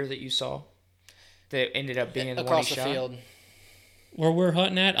the deer that you saw? That ended up being the across one he the shot? field. Where we're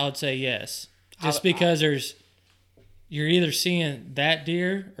hunting at, I would say yes. Just because you're either seeing that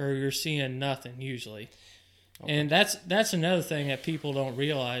deer or you're seeing nothing usually. Okay. And that's another thing that people don't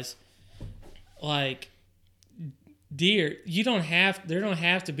realize. Like, deer, there don't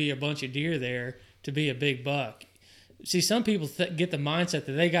have to be a bunch of deer there to be a big buck. See, some people get the mindset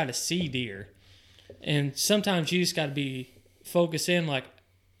that they got to see deer. And sometimes you just got to be focused in, like,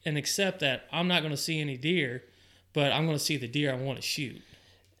 and accept that I'm not going to see any deer, but I'm going to see the deer I want to shoot.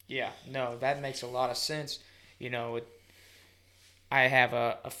 Yeah, no, that makes a lot of sense. I have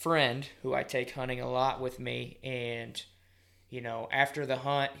a friend who I take hunting a lot with me, and, after the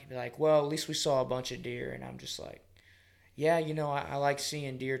hunt, he'd be like, well, at least we saw a bunch of deer, and I'm just like, yeah, I like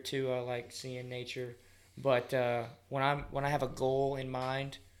seeing deer too. I like seeing nature, but when I have a goal in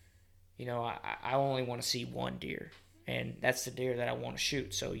mind, I only want to see one deer. And that's the deer that I want to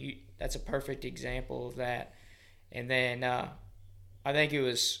shoot. So that's a perfect example of that. And then I think it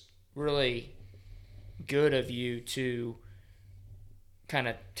was really good of you to kind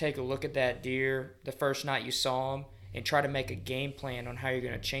of take a look at that deer the first night you saw him and try to make a game plan on how you're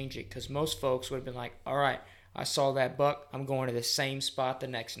going to change it. Because most folks would have been like, all right, I saw that buck. I'm going to the same spot the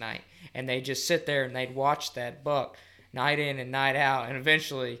next night. And they'd just sit there and they'd watch that buck night in and night out. And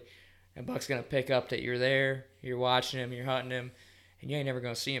eventually that buck's going to pick up that you're there. You're watching him, you're hunting him, and you ain't never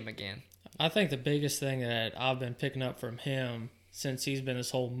going to see him again. I think the biggest thing that I've been picking up from him since he's been this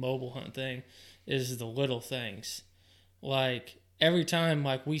whole mobile hunt thing is the little things. Like, every time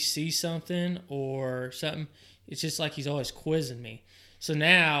we see something or something, it's just like he's always quizzing me. So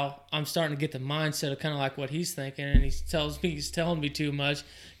now I'm starting to get the mindset of kind of like what he's thinking, and he's telling me too much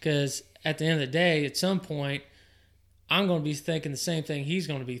because at the end of the day, at some point, I'm going to be thinking the same thing he's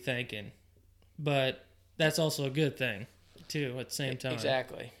going to be thinking. But that's also a good thing, too, at the same time.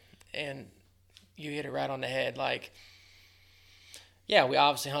 Exactly. And you hit it right on the head. Like, yeah, we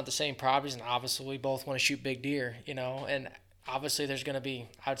obviously hunt the same properties, and obviously we both want to shoot big deer, you know. And obviously there's going to be,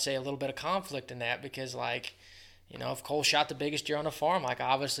 I'd say, a little bit of conflict in that because, like, you know, if Cole shot the biggest deer on the farm, like,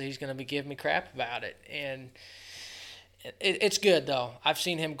 obviously he's going to be giving me crap about it. And it's good, though. I've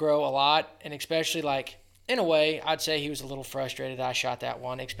seen him grow a lot, and especially, like, in a way, I'd say he was a little frustrated that I shot that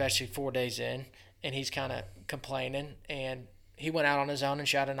one, especially 4 days in, and he's kind of complaining. And he went out on his own and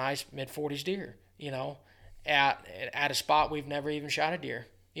shot a nice mid-40s deer, you know, at a spot we've never even shot a deer,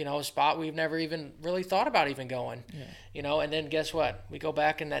 you know, a spot we've never even really thought about even going, you know. And then guess what? We go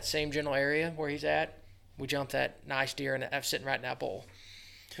back in that same general area where he's at. We jump that nice deer, and I'm sitting right in that bowl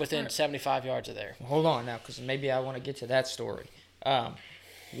within 75 yards of there. Well, hold on now, because maybe I want to get to that story.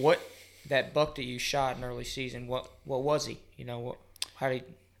 What that buck that you shot in early season? What was he? You know, how do you,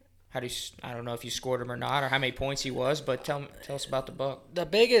 I don't know if you scored him or not, or how many points he was, but tell us about the buck. The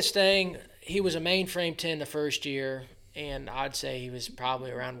biggest thing, he was a mainframe 10 the first year, and I'd say he was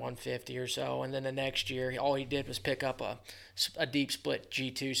probably around 150 or so. And then the next year, all he did was pick up a deep split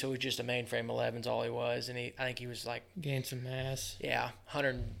G2, so he was just a mainframe 11's all he was. And I think he was like... Gained some mass. Yeah,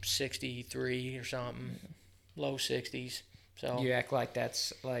 163 or something, low 60s. So you act like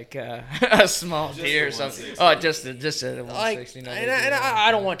that's like a small Just deer a or something. 160. Oh, just a 160. like, and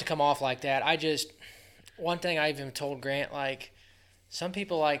I don't want it to come off like that. I just... One thing I even told Grant, like, some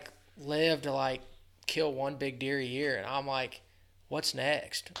people, like, live to, like, kill one big deer a year, and I'm like, what's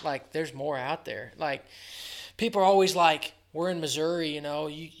next? Like, there's more out there. Like, people are always like, we're in Missouri, you know,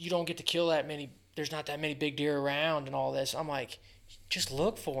 you don't get to kill that many, there's not that many big deer around and all this. I'm like, just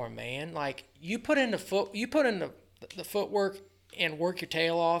look for them, man. Like, you put in the footwork and work your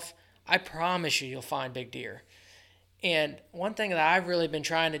tail off, I promise you'll find big deer. And one thing that I've really been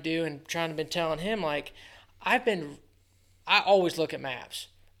trying to do and been telling him, like, I always look at maps.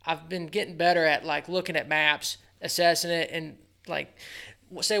 I've been getting better at, like, looking at maps, assessing it, and, like,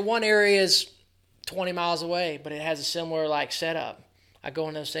 say one area is 20 miles away, but it has a similar, like, setup. I go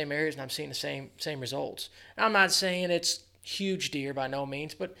in those same areas, and I'm seeing the same results. And I'm not saying it's huge deer by no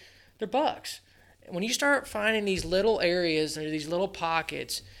means, but they're bucks. When you start finding these little areas or these little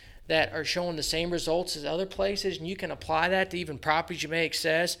pockets that are showing the same results as other places, and you can apply that to even properties you may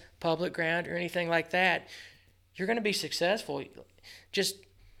access, public ground or anything like that, you're going to be successful. Just...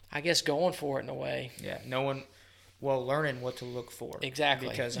 I guess going for it in a way. Yeah, learning what to look for. Exactly.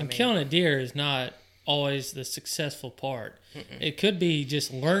 Because killing a deer is not always the successful part. It could be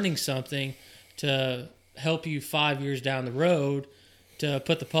just learning something to help you 5 years down the road to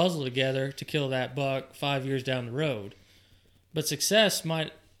put the puzzle together to kill that buck 5 years down the road. But success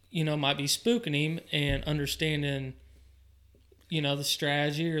might be spooking him and understanding, the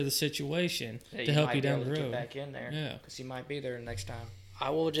strategy or the situation to help you down the road. Get back in there. Because he might be there next time. I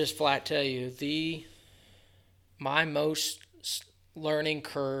will just flat tell you, my most learning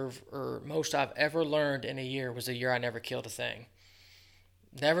curve or most I've ever learned in a year was the year I never killed a thing.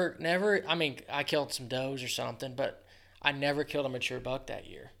 Never, I mean, I killed some does or something, but I never killed a mature buck that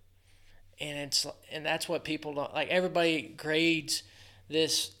year. And that's what people don't, like, everybody grades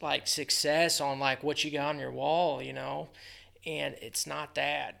this, like, success on, like, what you got on your wall, you know, and it's not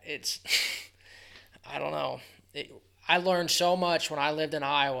that. It's, I don't know. I learned so much when I lived in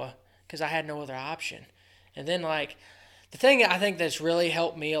Iowa because I had no other option. And then, like, the thing I think that's really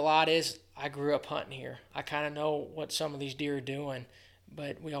helped me a lot is I grew up hunting here. I kind of know what some of these deer are doing,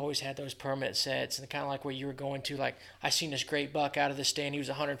 but we always had those permanent sets. And kind of like what you were going to, like, I seen this great buck out of the stand. He was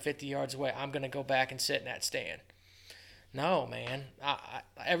 150 yards away. I'm going to go back and sit in that stand. No, man. I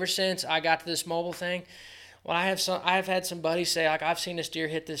ever since I got to this mobile thing, well, I have had some buddies say, like, I've seen this deer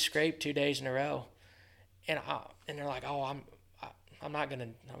hit this scrape 2 days in a row. And they're like, oh, I'm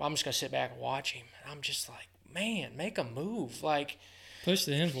just gonna sit back and watch him. And I'm just like, man, make a move, like push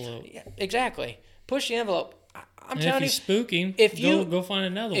the envelope. Yeah, exactly, push the envelope. I'm telling you, if you spook him, go find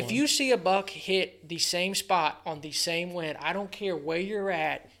another one. If you see a buck hit the same spot on the same wind, I don't care where you're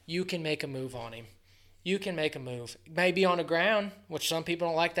at, you can make a move on him. You can make a move. Maybe on the ground, which some people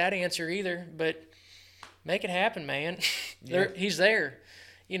don't like that answer either, but make it happen, man. Yeah. He's there.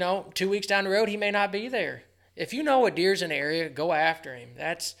 2 weeks down the road, he may not be there. If you know a deer's in the area, go after him.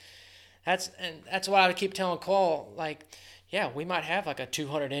 That's why I keep telling Cole, like, yeah, we might have like a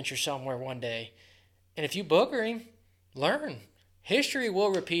 200-incher somewhere one day. And if you booger him, learn. History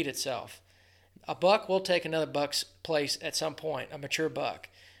will repeat itself. A buck will take another buck's place at some point, a mature buck,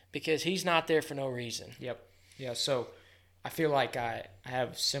 because he's not there for no reason. Yep. Yeah, so I feel like I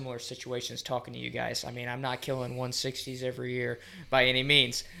have similar situations talking to you guys. I mean, I'm not killing 160s every year by any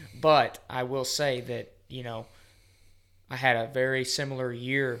means, but I will say that, you know, I had a very similar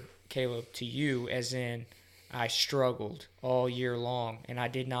year, Caleb, to you, as in I struggled all year long and I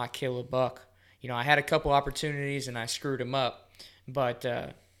did not kill a buck. You know, I had a couple opportunities and I screwed them up, but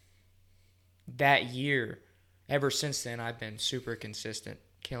that year, ever since then, I've been super consistent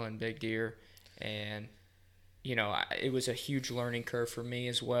killing big deer, and you know, it was a huge learning curve for me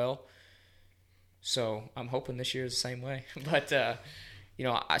as well. So I'm hoping this year is the same way. But, you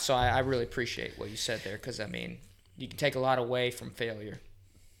know, I really appreciate what you said there, because, I mean, you can take a lot away from failure.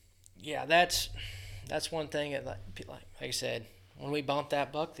 Yeah, that's one thing. Like I said, when we bumped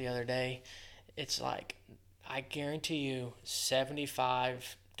that buck the other day, it's like, I guarantee you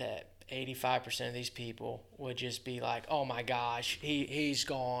 75 to 85% of these people would just be like, oh my gosh, he's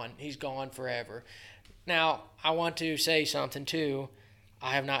gone. He's gone forever. Now, I want to say something too.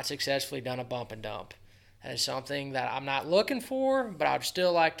 I have not successfully done a bump and dump. That is something that I'm not looking for, but I'd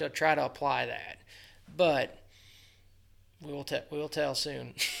still like to try to apply that. But we will tell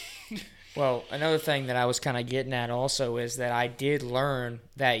soon. Well, another thing that I was kind of getting at also is that I did learn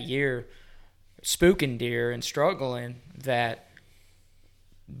that year, spooking deer and struggling, that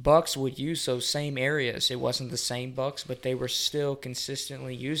bucks would use those same areas. It wasn't the same bucks, but they were still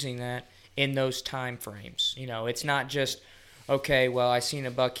consistently using that in those time frames. You know, it's not just, okay, well, I seen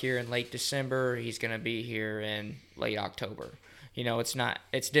a buck here in late December, he's going to be here in late October. You know, it's not,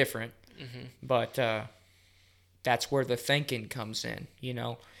 it's different. Mm-hmm. But that's where the thinking comes in. You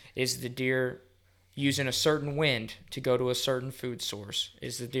know, is the deer using a certain wind to go to a certain food source?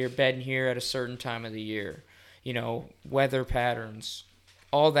 Is the deer bedding here at a certain time of the year? You know, weather patterns,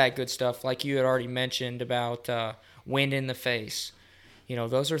 all that good stuff, like you had already mentioned about wind in the face. You know,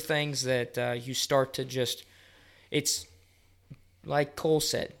 those are things that you start to just, it's like Cole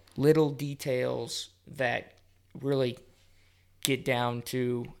said, little details that really get down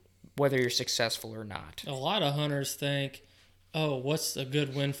to whether you're successful or not. A lot of hunters think, oh, what's a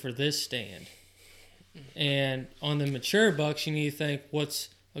good win for this stand? And on the mature bucks, you need to think, what's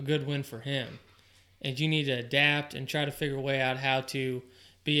a good win for him? And you need to adapt and try to figure a way out how to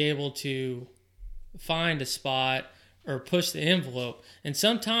be able to find a spot or push the envelope. And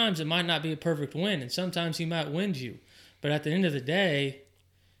sometimes it might not be a perfect win, and sometimes he might wind you. But at the end of the day,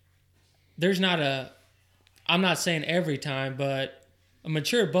 there's not a, I'm not saying every time, but a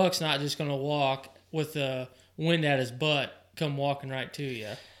mature buck's not just going to walk with the wind at his butt come walking right to you.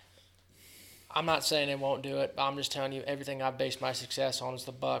 I'm not saying it won't do it, but I'm just telling you everything I've based my success on is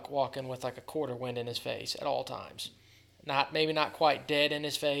the buck walking with like a quarter wind in his face at all times. Maybe not quite dead in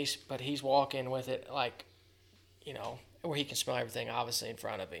his face, but he's walking with it like, you know, where he can smell everything obviously in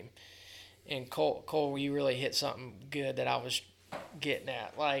front of him. And Cole, you really hit something good that I was getting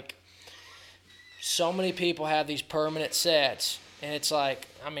at. Like, so many people have these permanent sets, and it's like,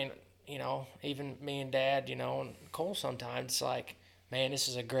 I mean, you know, even me and Dad, you know, and Cole sometimes, it's like, man, this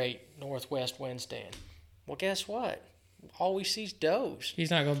is a great northwest wind stand. Well, guess what? All we see is does. He's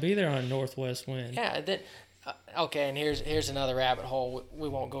not going to be there on a northwest wind. Yeah, okay, and here's another rabbit hole. We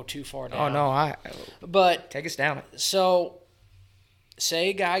won't go too far down. Oh, no, but take us down. So, say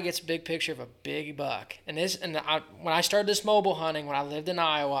a guy gets a big picture of a big buck. When I started this mobile hunting, when I lived in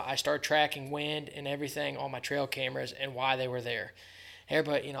Iowa, I started tracking wind and everything on my trail cameras and why they were there.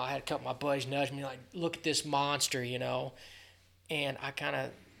 Everybody, you know, I had a couple of my buddies nudge me like, look at this monster, you know. And I kind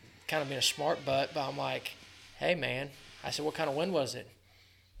of been a smart butt, but I'm like, hey, man. I said, what kind of wind was it?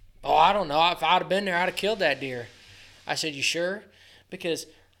 Oh, I don't know. If I'd have been there, I'd have killed that deer. I said, you sure? Because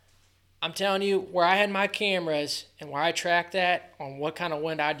I'm telling you, where I had my cameras and where I tracked that on what kind of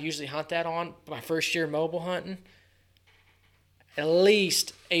wind I'd usually hunt that on, my first year mobile hunting, at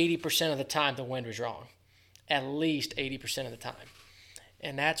least 80% of the time the wind was wrong. At least 80% of the time.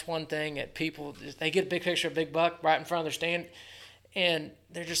 And that's one thing that people, they get a big picture of a big buck right in front of their stand, and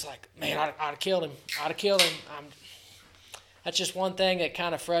they're just like, man, I'd have killed him. I'd have killed him. That's just one thing that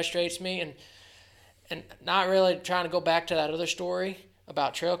kind of frustrates me, and not really trying to go back to that other story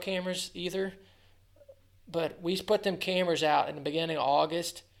about trail cameras either. But we put them cameras out in the beginning of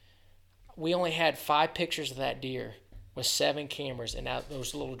August. We only had 5 pictures of that deer with 7 cameras and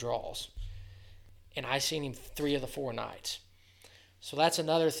those little draws. And I seen him 3 of the 4 nights. So that's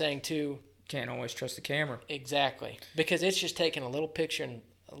another thing too. Can't always trust the camera. Exactly. Because it's just taking a little picture in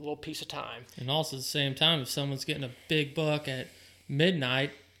a little piece of time. And also at the same time, if someone's getting a big buck at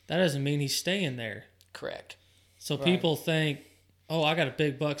midnight, that doesn't mean he's staying there. Correct. So right. People think, oh, I got a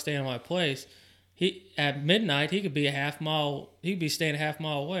big buck staying in my place. he at midnight he could be a half mile. He'd be staying a half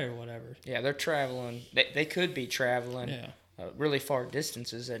mile away or whatever. Yeah, they're traveling. They could be traveling Yeah. really far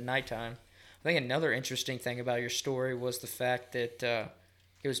distances at nighttime. I think another interesting thing about your story was the fact that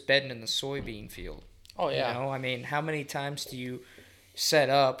it was bedding in the soybean field. Oh yeah. You know, I mean, how many times do you set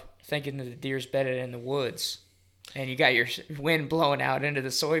up thinking that the deer's bedded in the woods, and you got your wind blowing out into the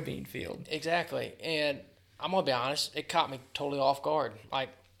soybean field? Exactly. And I'm gonna be honest, it caught me totally off guard. Like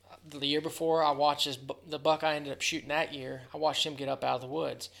the year before, I watched the buck I ended up shooting that year. I watched him get up out of the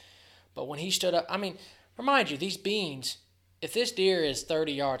woods, but when he stood up, I mean, remind you, these beans. If this deer is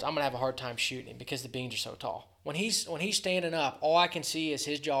 30 yards, I'm gonna have a hard time shooting him because the beans are so tall. When he's standing up, all I can see is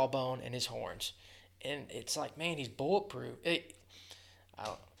his jawbone and his horns, and it's like, man, he's bulletproof.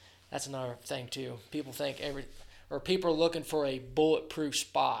 That's another thing too. People think people are looking for a bulletproof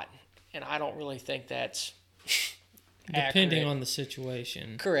spot, and I don't really think that's Depending accurate. on the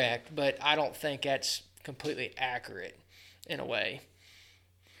situation. Correct, but I don't think that's completely accurate in a way.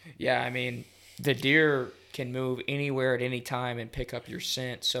 Yeah, I mean, the deer can move anywhere at any time and pick up your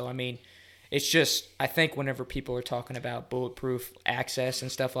scent. So, I mean, it's just, I think whenever people are talking about bulletproof access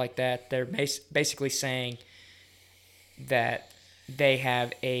and stuff like that, they're basically saying that they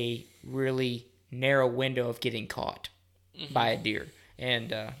have a really narrow window of getting caught by a deer.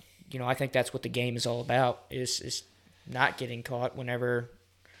 And, I think that's what the game is all about, is not getting caught whenever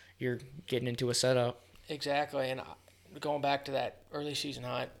you're getting into a setup. Exactly, and going back to that early season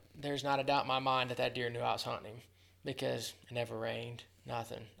hunt, there's not a doubt in my mind that deer knew I was hunting him because it never rained,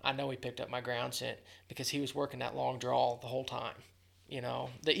 nothing. I know he picked up my ground scent because he was working that long draw the whole time. The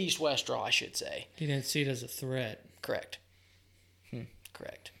east-west draw, I should say. He didn't see it as a threat. Correct.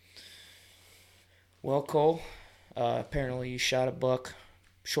 Correct. Well, Cole, apparently you shot a buck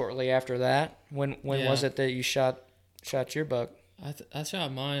shortly after that. When was it that you shot your buck? I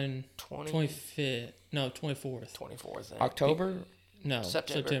shot mine 25th. No, 24th. 24th. October? No,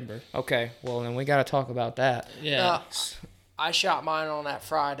 September. Okay, well, then we got to talk about that. Yeah. I shot mine on that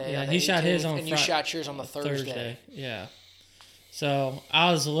Friday. Yeah, on the he shot his 18th, on and you shot yours on the Thursday. Yeah. So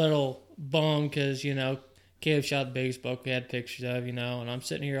I was a little bummed because, Caleb shot the biggest buck we had pictures of, and I'm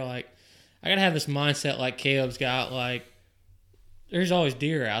sitting here like, I got to have this mindset like Caleb's got, like, there's always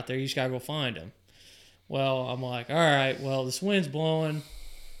deer out there. You just got to go find them. Well, I'm like, all right, well, this wind's blowing,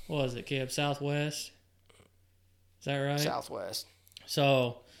 what was it, Caleb, southwest? Is that right? Southwest.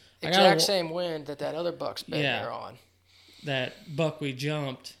 So exact same wind that other buck's been there on. That buck we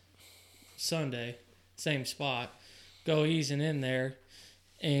jumped Sunday, same spot, go easing in there,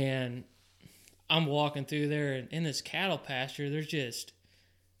 and I'm walking through there, and in this cattle pasture, there's just,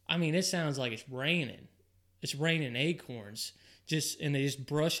 it sounds like it's raining. It's raining acorns, and they just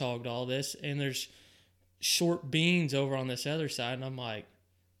brush hogged all this, and there's short beans over on this other side, and I'm like,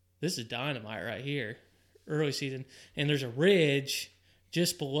 this is dynamite right here, early season, and there's a ridge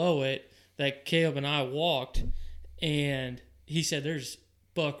just below it that Caleb and I walked, and he said there's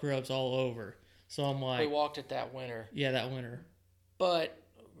buck rubs all over. So I'm like, we walked it that winter. Yeah, that winter. But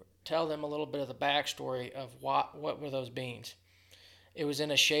tell them a little bit of the backstory of what were those beans. It was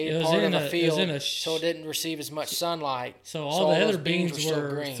in a shaded part of the field, so it didn't receive as much sunlight. So all the other beans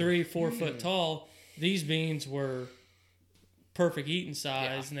were 3-4 foot tall. These beans were perfect eating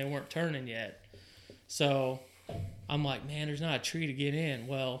size, and they weren't turning yet. So I'm like, man, there's not a tree to get in.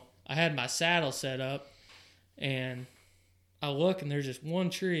 Well, I had my saddle set up, and I look, and there's just one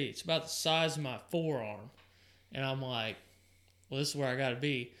tree. It's about the size of my forearm. And I'm like, well, this is where I got to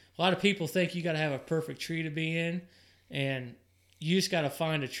be. A lot of people think you got to have a perfect tree to be in, and you just got to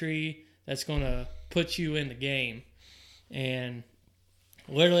find a tree that's going to put you in the game. And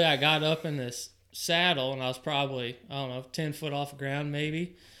literally, I got up in this saddle, and I was probably, 10 foot off the ground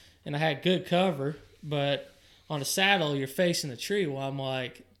maybe. And I had good cover, but on a saddle, you're facing the tree. Well, I'm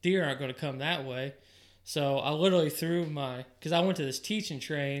like, deer aren't going to come that way. So I literally threw because I went to this teaching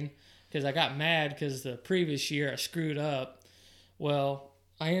train because I got mad because the previous year I screwed up. Well,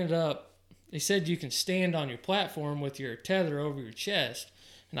 I ended up, they said you can stand on your platform with your tether over your chest.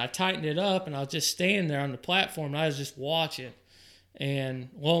 And I tightened it up, and I was just standing there on the platform, and I was just watching. And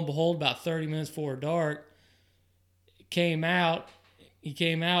lo and behold, about 30 minutes before dark, he came out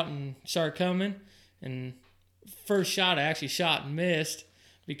and started coming. And first shot, I actually shot and missed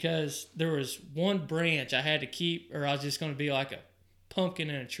because there was one branch I had to keep, or I was just going to be like a pumpkin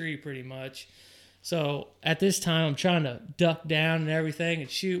in a tree pretty much. So at this time, I'm trying to duck down and everything and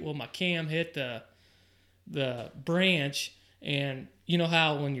shoot. Well, my cam hit the branch, and you know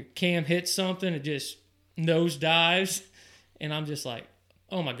how when your cam hits something, it just nose dives, and I'm just like,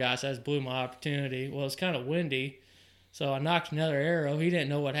 oh my gosh, that just blew my opportunity. Well, it's kind of windy, so I knocked another arrow. He didn't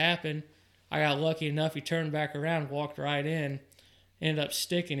know what happened. I got lucky enough. He turned back around, walked right in, ended up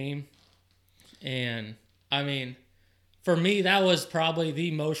sticking him. And, I mean, for me, that was probably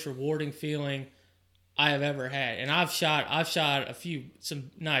the most rewarding feeling I have ever had. And I've shot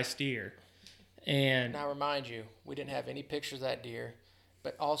some nice deer. And Now, remind you, we didn't have any pictures of that deer.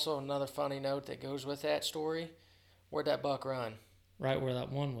 But also another funny note that goes with that story, where'd that buck run? right where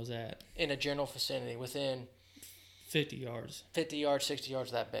that one was at, In a general vicinity, within 50 yards. 50 yards, 60 yards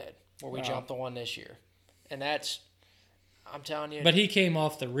of that bed, where we Wow. jumped the one this year. And that's, I'm telling you, But he came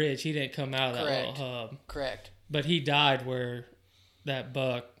off the ridge. He didn't come out of that Correct. little hub. correct. But he died where that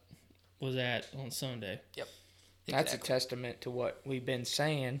buck was at on Sunday. That's a Exactly. testament to what we've been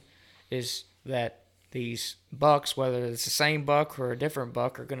saying, is that these bucks, whether it's the same buck or a different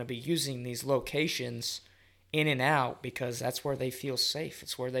buck, are going to be using these locations in and out because that's where they feel safe.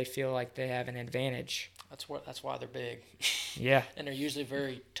 It's where they feel like they have an advantage. That's why they're big. Yeah, And they're usually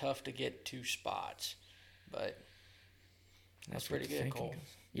very tough to get to spots. But that's what pretty the good, thinking Cole. goes.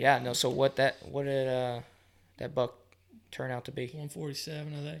 Yeah, no. So what did that buck turn out to be?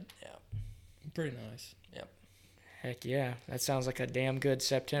 147, I think. Yeah. Pretty nice. Heck yeah, that sounds like a damn good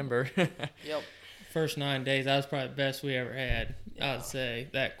September. Yep. First 9 days, that was probably the best we ever had. Yeah. I'd say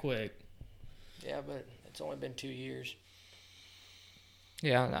that quick. Yeah, but it's only been 2 years.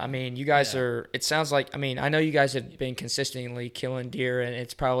 Yeah, I mean, you guys Yeah. are. It sounds like. I mean, I know you guys have been consistently killing deer, and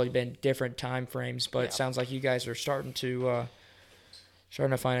it's probably been different time frames. But it Yeah. sounds like you guys are starting to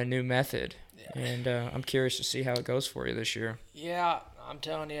find a new method, Yeah. and I'm curious to see how it goes for you this year. Yeah, I'm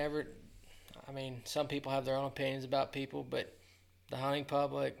telling you, I mean, some people have their own opinions about people, but the hunting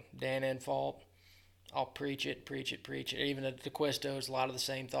public, Dan and Fault, I'll preach it. Even the Questos, a lot of the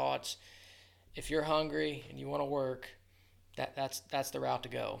same thoughts. If you're hungry and you want to work, that's the route to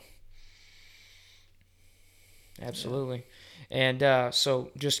go. Absolutely, and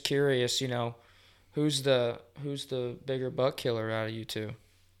so just curious, who's the bigger buck killer out of you two?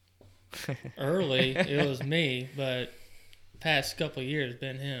 Early, it was me, but past couple of years,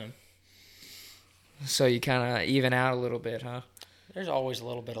 been him. So you kind of even out a little bit, huh? There's always a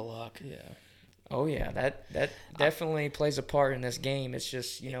little bit of luck. Yeah. Oh yeah, that definitely plays a part in this game. It's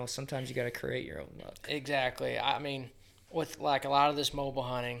just sometimes you got to create your own luck. Exactly. I mean, with like a lot of this mobile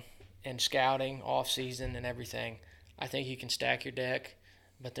hunting and scouting off season and everything, I think you can stack your deck,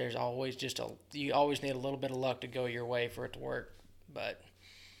 but there's always you always need a little bit of luck to go your way for it to work. But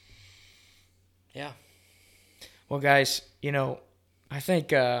yeah, Well, guys, I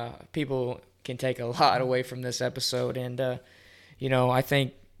think people can take a lot away from this episode, and I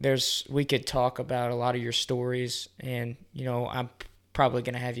think we could talk about a lot of your stories, and I'm probably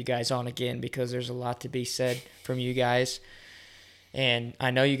gonna have you guys on again because there's a lot to be said from you guys, and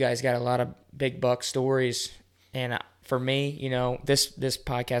I know you guys got a lot of big buck stories, and for me, this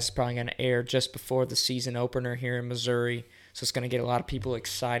podcast is probably gonna air just before the season opener here in Missouri, so it's gonna get a lot of people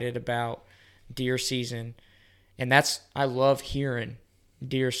excited about deer season. And I love hearing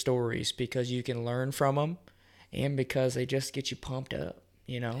deer stories because you can learn from them and because they just get you pumped up,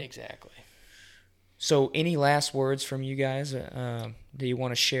 exactly. So any last words from you guys that you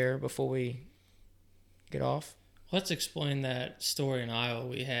want to share before we get off? Let's explain that story in Iowa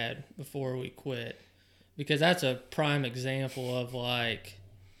we had before we quit, because that's a prime example of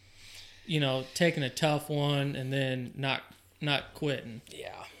taking a tough one and then not quitting.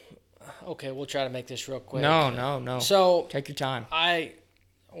 Yeah. Okay, we'll try to make this real quick. No. So Take your time. I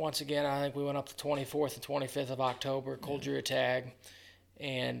think we went up the 24th and 25th of October, Cold Drew a tag,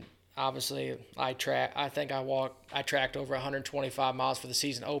 and obviously I tracked over 125 miles for the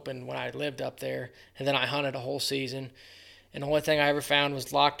season open when I lived up there, and then I hunted a whole season, and the only thing I ever found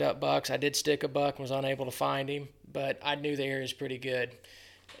was locked up bucks. I did stick a buck and was unable to find him, but I knew the area was pretty good,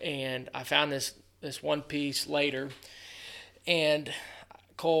 and I found this one piece later, and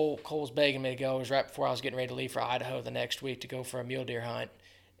Cole's begging me to go. It was right before I was getting ready to leave for Idaho the next week to go for a mule deer hunt.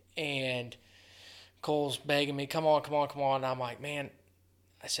 And Cole's begging me, come on. And I'm like, man,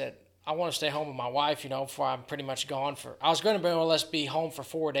 I said, I want to stay home with my wife, before I'm pretty much gone I was going to more or less be home for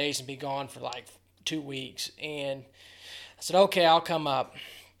 4 days and be gone for like 2 weeks. And I said, okay, I'll come up.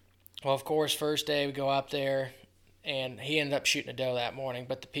 Well, of course, first day we go up there, and he ended up shooting a doe that morning.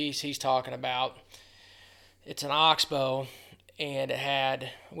 But the piece he's talking about, it's an oxbow. And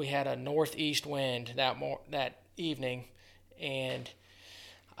we had a northeast wind that evening, and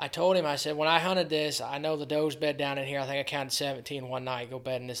I told him, I said, when I hunted this, I know the does bed down in here. I think I counted 17 one night go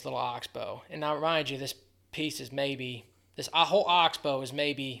bed in this little oxbow. And now remind you, this piece is this whole oxbow is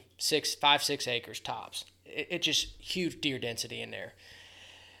maybe 5-6 acres tops. It's just huge deer density in there.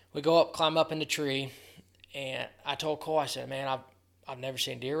 We climb up in the tree, and I told Cole, I said, man, I've never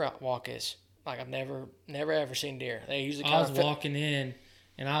seen deer walk this. like I've never ever seen deer. They usually I was walking in,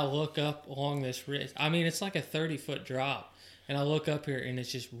 and I look up along this ridge. I mean, it's like a 30-foot drop, and I look up here, and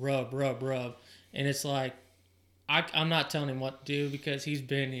it's just rub, and it's like I'm not telling him what to do because he's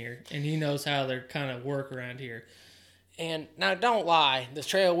been here and he knows how they kind of work around here. And now, don't lie, the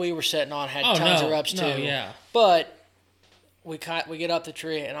trail we were sitting on had tons of rups too. Yeah. But we get up the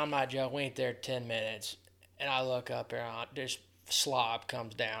tree, and I'm not joking. We ain't there 10 minutes, and I look up there, and this slob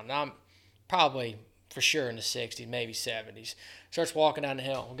comes down. And I'm probably for sure in the 60s, maybe 70s. Starts walking down the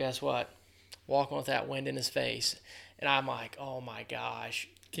hill. Well, guess what? Walking with that wind in his face, and I'm like, oh my gosh.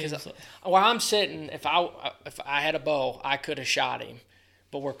 Because where I'm sitting, if I had a bow, I could have shot him.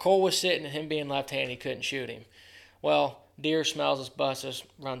 But where Cole was sitting and him being left-handed, he couldn't shoot him. Well, deer smells us, busts us,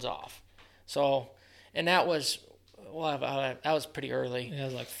 runs off. So, and that was pretty early. It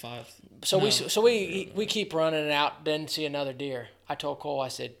was like 5. So we keep running it out, didn't see another deer. I told Cole, I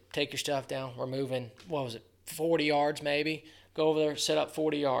said, take your stuff down. We're moving, 40 yards maybe? Go over there, set up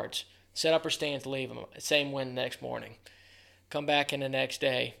 40 yards. Set up our stands, leave them. Same wind the next morning. Come back in the next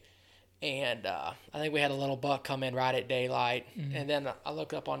day, and I think we had a little buck come in right at daylight. Mm-hmm. And then I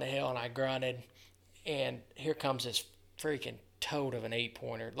looked up on the hill, and I grunted, and here comes this freaking toad of an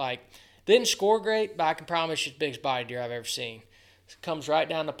 8-pointer. Like, didn't score great, but I can promise you it's the biggest body deer I've ever seen. Comes right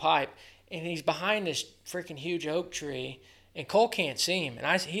down the pipe, and he's behind this freaking huge oak tree, and Cole can't see him.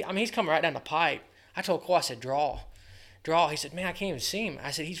 And he's coming right down the pipe. I told Cole, I said, draw. He said, man, I can't even see him.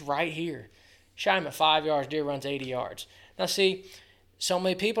 I said, he's right here. Shot him at 5 yards, deer runs 80 yards. Now, see, so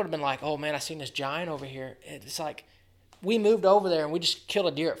many people have been like, oh, man, I seen this giant over here. It's like we moved over there, and we just killed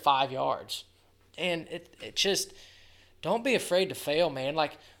a deer at 5 yards. And it just, don't be afraid to fail, man.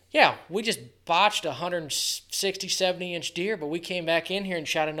 Like, yeah, we just botched a 160, 70-inch deer, but we came back in here and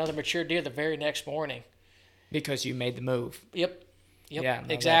shot another mature deer the very next morning. Because you made the move. Yep, yeah,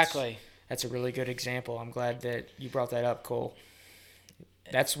 no, exactly. That's a really good example. I'm glad that you brought that up, Cole.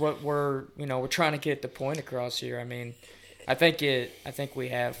 That's what we're trying to get the point across here. I mean, I think we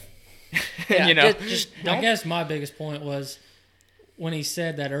have, yeah, I guess my biggest point was when he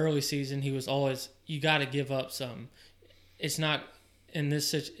said that early season, he was always, you got to give up something. It's not in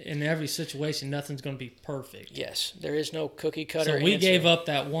every situation, nothing's going to be perfect. Yes, there is no cookie cutter. So we gave up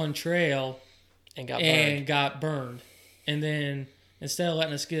that one trail and got burned. And then instead of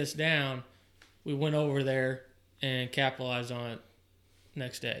letting us get us down, we went over there and capitalized on it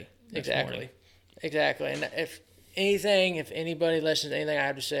next day. Exactly. And if anybody listens to anything I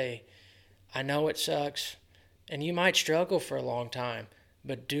have to say, I know it sucks, and you might struggle for a long time,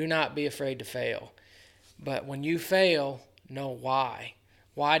 but do not be afraid to fail. But when you fail, know why.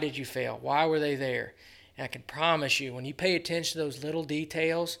 Why did you fail? Why were they there? And I can promise you, when you pay attention to those little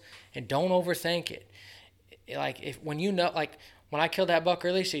details and don't overthink it, when I killed that buck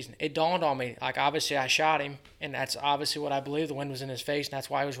early season, it dawned on me, like, obviously I shot him, and that's obviously what I believe. The wind was in his face, and that's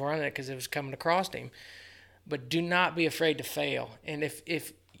why I was running it, because it was coming across him. But do not be afraid to fail. And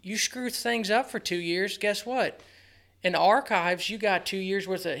if you screw things up for 2 years, guess what? In the archives, you got 2 years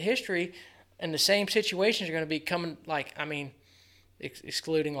worth of history, and the same situations are going to be coming,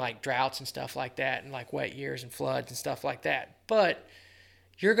 excluding like droughts and stuff like that, and like wet years and floods and stuff like that. But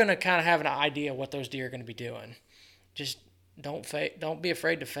you're going to kind of have an idea what those deer are going to be doing. Just don't be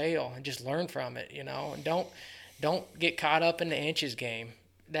afraid to fail, and just learn from it, and don't get caught up in the inches game.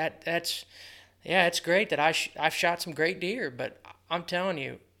 That's it's great that I've shot some great deer, but I'm telling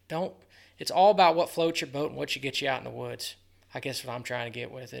you, it's all about what floats your boat and what gets you out in the woods. I guess what I'm trying to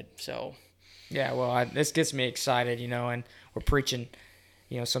get with it. So yeah, well, this gets me excited, and we're preaching,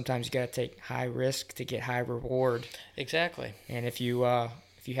 sometimes you got to take high risk to get high reward. Exactly. And if you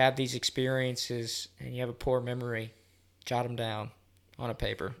have these experiences and you have a poor memory, jot them down on a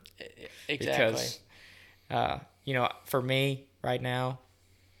paper. Exactly. Because, for me right now,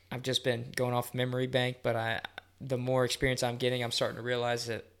 I've just been going off memory bank, but the more experience I'm getting, I'm starting to realize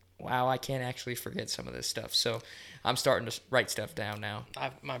that, wow, I can't actually forget some of this stuff. So I'm starting to write stuff down now.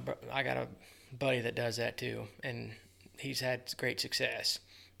 I got a buddy that does that too, and he's had great success.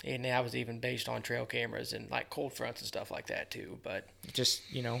 And that was even based on trail cameras and like cold fronts and stuff like that too. But just,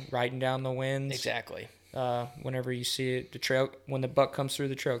 writing down the winds. Exactly. Whenever you see it, when the buck comes through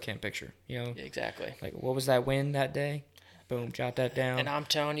the trail cam picture, Exactly. Like, what was that wind that day? Boom, jot that down. And I'm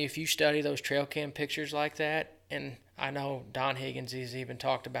telling you, if you study those trail cam pictures like that, and I know Don Higgins has even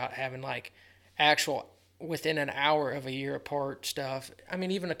talked about having like actual within an hour of a year apart stuff. I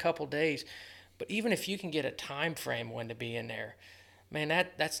mean, even a couple days. But even if you can get a time frame when to be in there, man,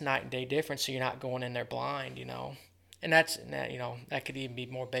 that's night and day difference. So you're not going in there blind, And that could even be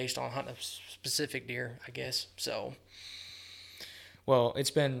more based on hunting a specific deer, I guess. So, well,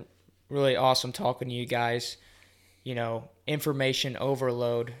 it's been really awesome talking to you guys. Information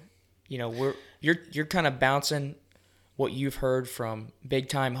overload. You're kind of bouncing what you've heard from big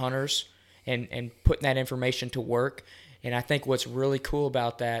time hunters and putting that information to work. And I think what's really cool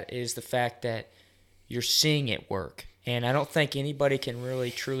about that is the fact that you're seeing it work. And I don't think anybody can really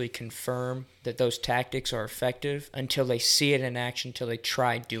truly confirm that those tactics are effective until they see it in action, until they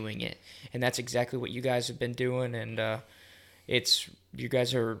try doing it. And that's exactly what you guys have been doing. And you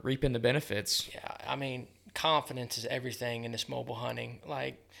guys are reaping the benefits. Yeah, I mean, confidence is everything in this mobile hunting.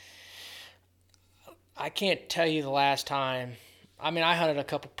 Like, I can't tell you the last time. I mean, I hunted a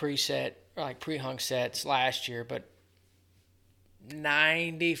couple pre-hung sets last year, but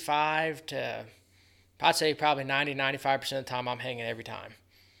 95 to, I'd say probably 95% of the time I'm hanging every time,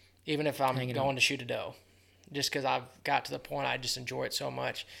 even if I'm going to shoot a doe, just because I've got to the point I just enjoy it so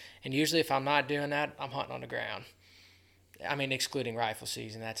much. And usually if I'm not doing that, I'm hunting on the ground. I mean, excluding rifle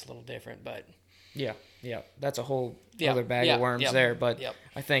season, that's a little different, but yeah, that's a whole other bag of worms there. But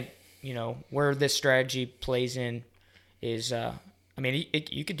I think where this strategy plays in is,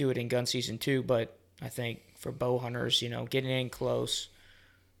 you could do it in gun season too, but I think for bow hunters, getting in close,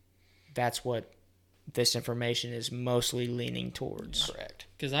 that's what this information is mostly leaning towards. Correct.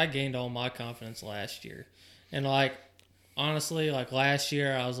 Because I gained all my confidence last year. And, honestly, last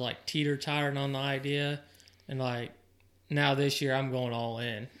year I was, teeter-tottering on the idea. And, now this year I'm going all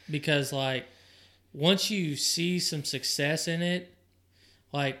in. Because, once you see some success in it,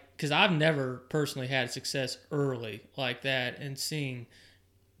 because I've never personally had success early like that and seeing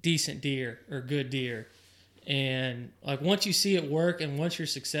decent deer or good deer. And, once you see it work and once you're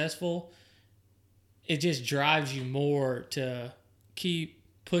successful, it just drives you more to keep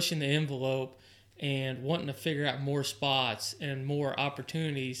pushing the envelope and wanting to figure out more spots and more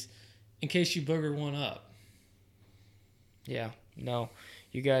opportunities in case you booger one up. Yeah, no,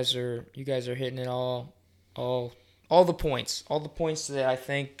 you guys are hitting it all the points that I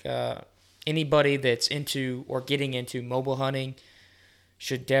think anybody that's into or getting into mobile hunting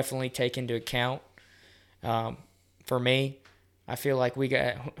should definitely take into account. For me, I feel like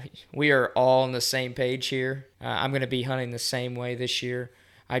we are all on the same page here. I'm going to be hunting the same way this year.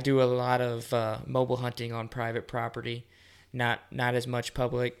 I do a lot of mobile hunting on private property, not as much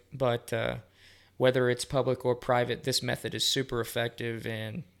public, but whether it's public or private, this method is super effective,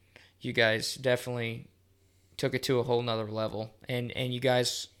 and you guys definitely took it to a whole nother level. And you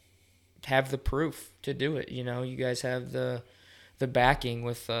guys have the proof to do it. You guys have the backing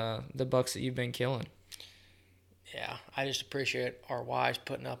with the bucks that you've been killing. Yeah, I just appreciate our wives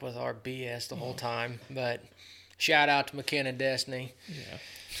putting up with our BS the whole time. But shout out to McKenna Destiny.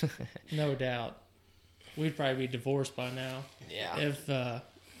 Yeah, no doubt. We'd probably be divorced by now. Yeah, if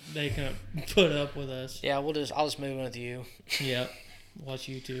they can put up with us. Yeah, I'll just move in with you. Yep, watch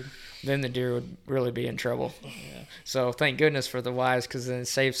YouTube. Then the deer would really be in trouble. Yeah. So thank goodness for the wives, because then it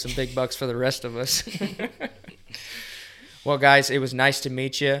saves some big bucks for the rest of us. Well, guys, it was nice to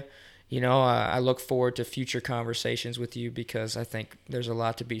meet you. I look forward to future conversations with you because I think there's a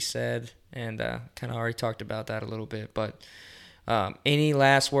lot to be said, and kind of already talked about that a little bit. But any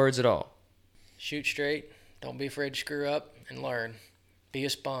last words at all? Shoot straight. Don't be afraid to screw up and learn. Be a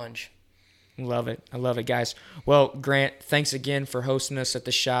sponge. Love it. I love it, guys. Well, Grant, thanks again for hosting us at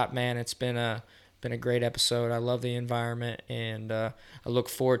the shop, man. It's been a great episode. I love the environment, and I look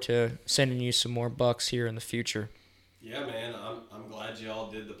forward to sending you some more bucks here in the future. Yeah, man, I'm glad you all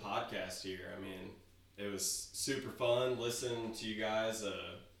did the podcast here. I mean, it was super fun listening to you guys.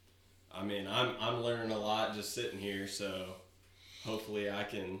 I'm learning a lot just sitting here, so hopefully I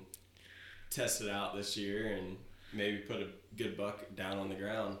can test it out this year and maybe put a good buck down on the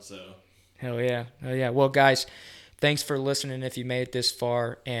ground. So hell yeah. Well, guys, thanks for listening if you made it this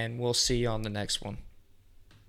far, and we'll see you on the next one.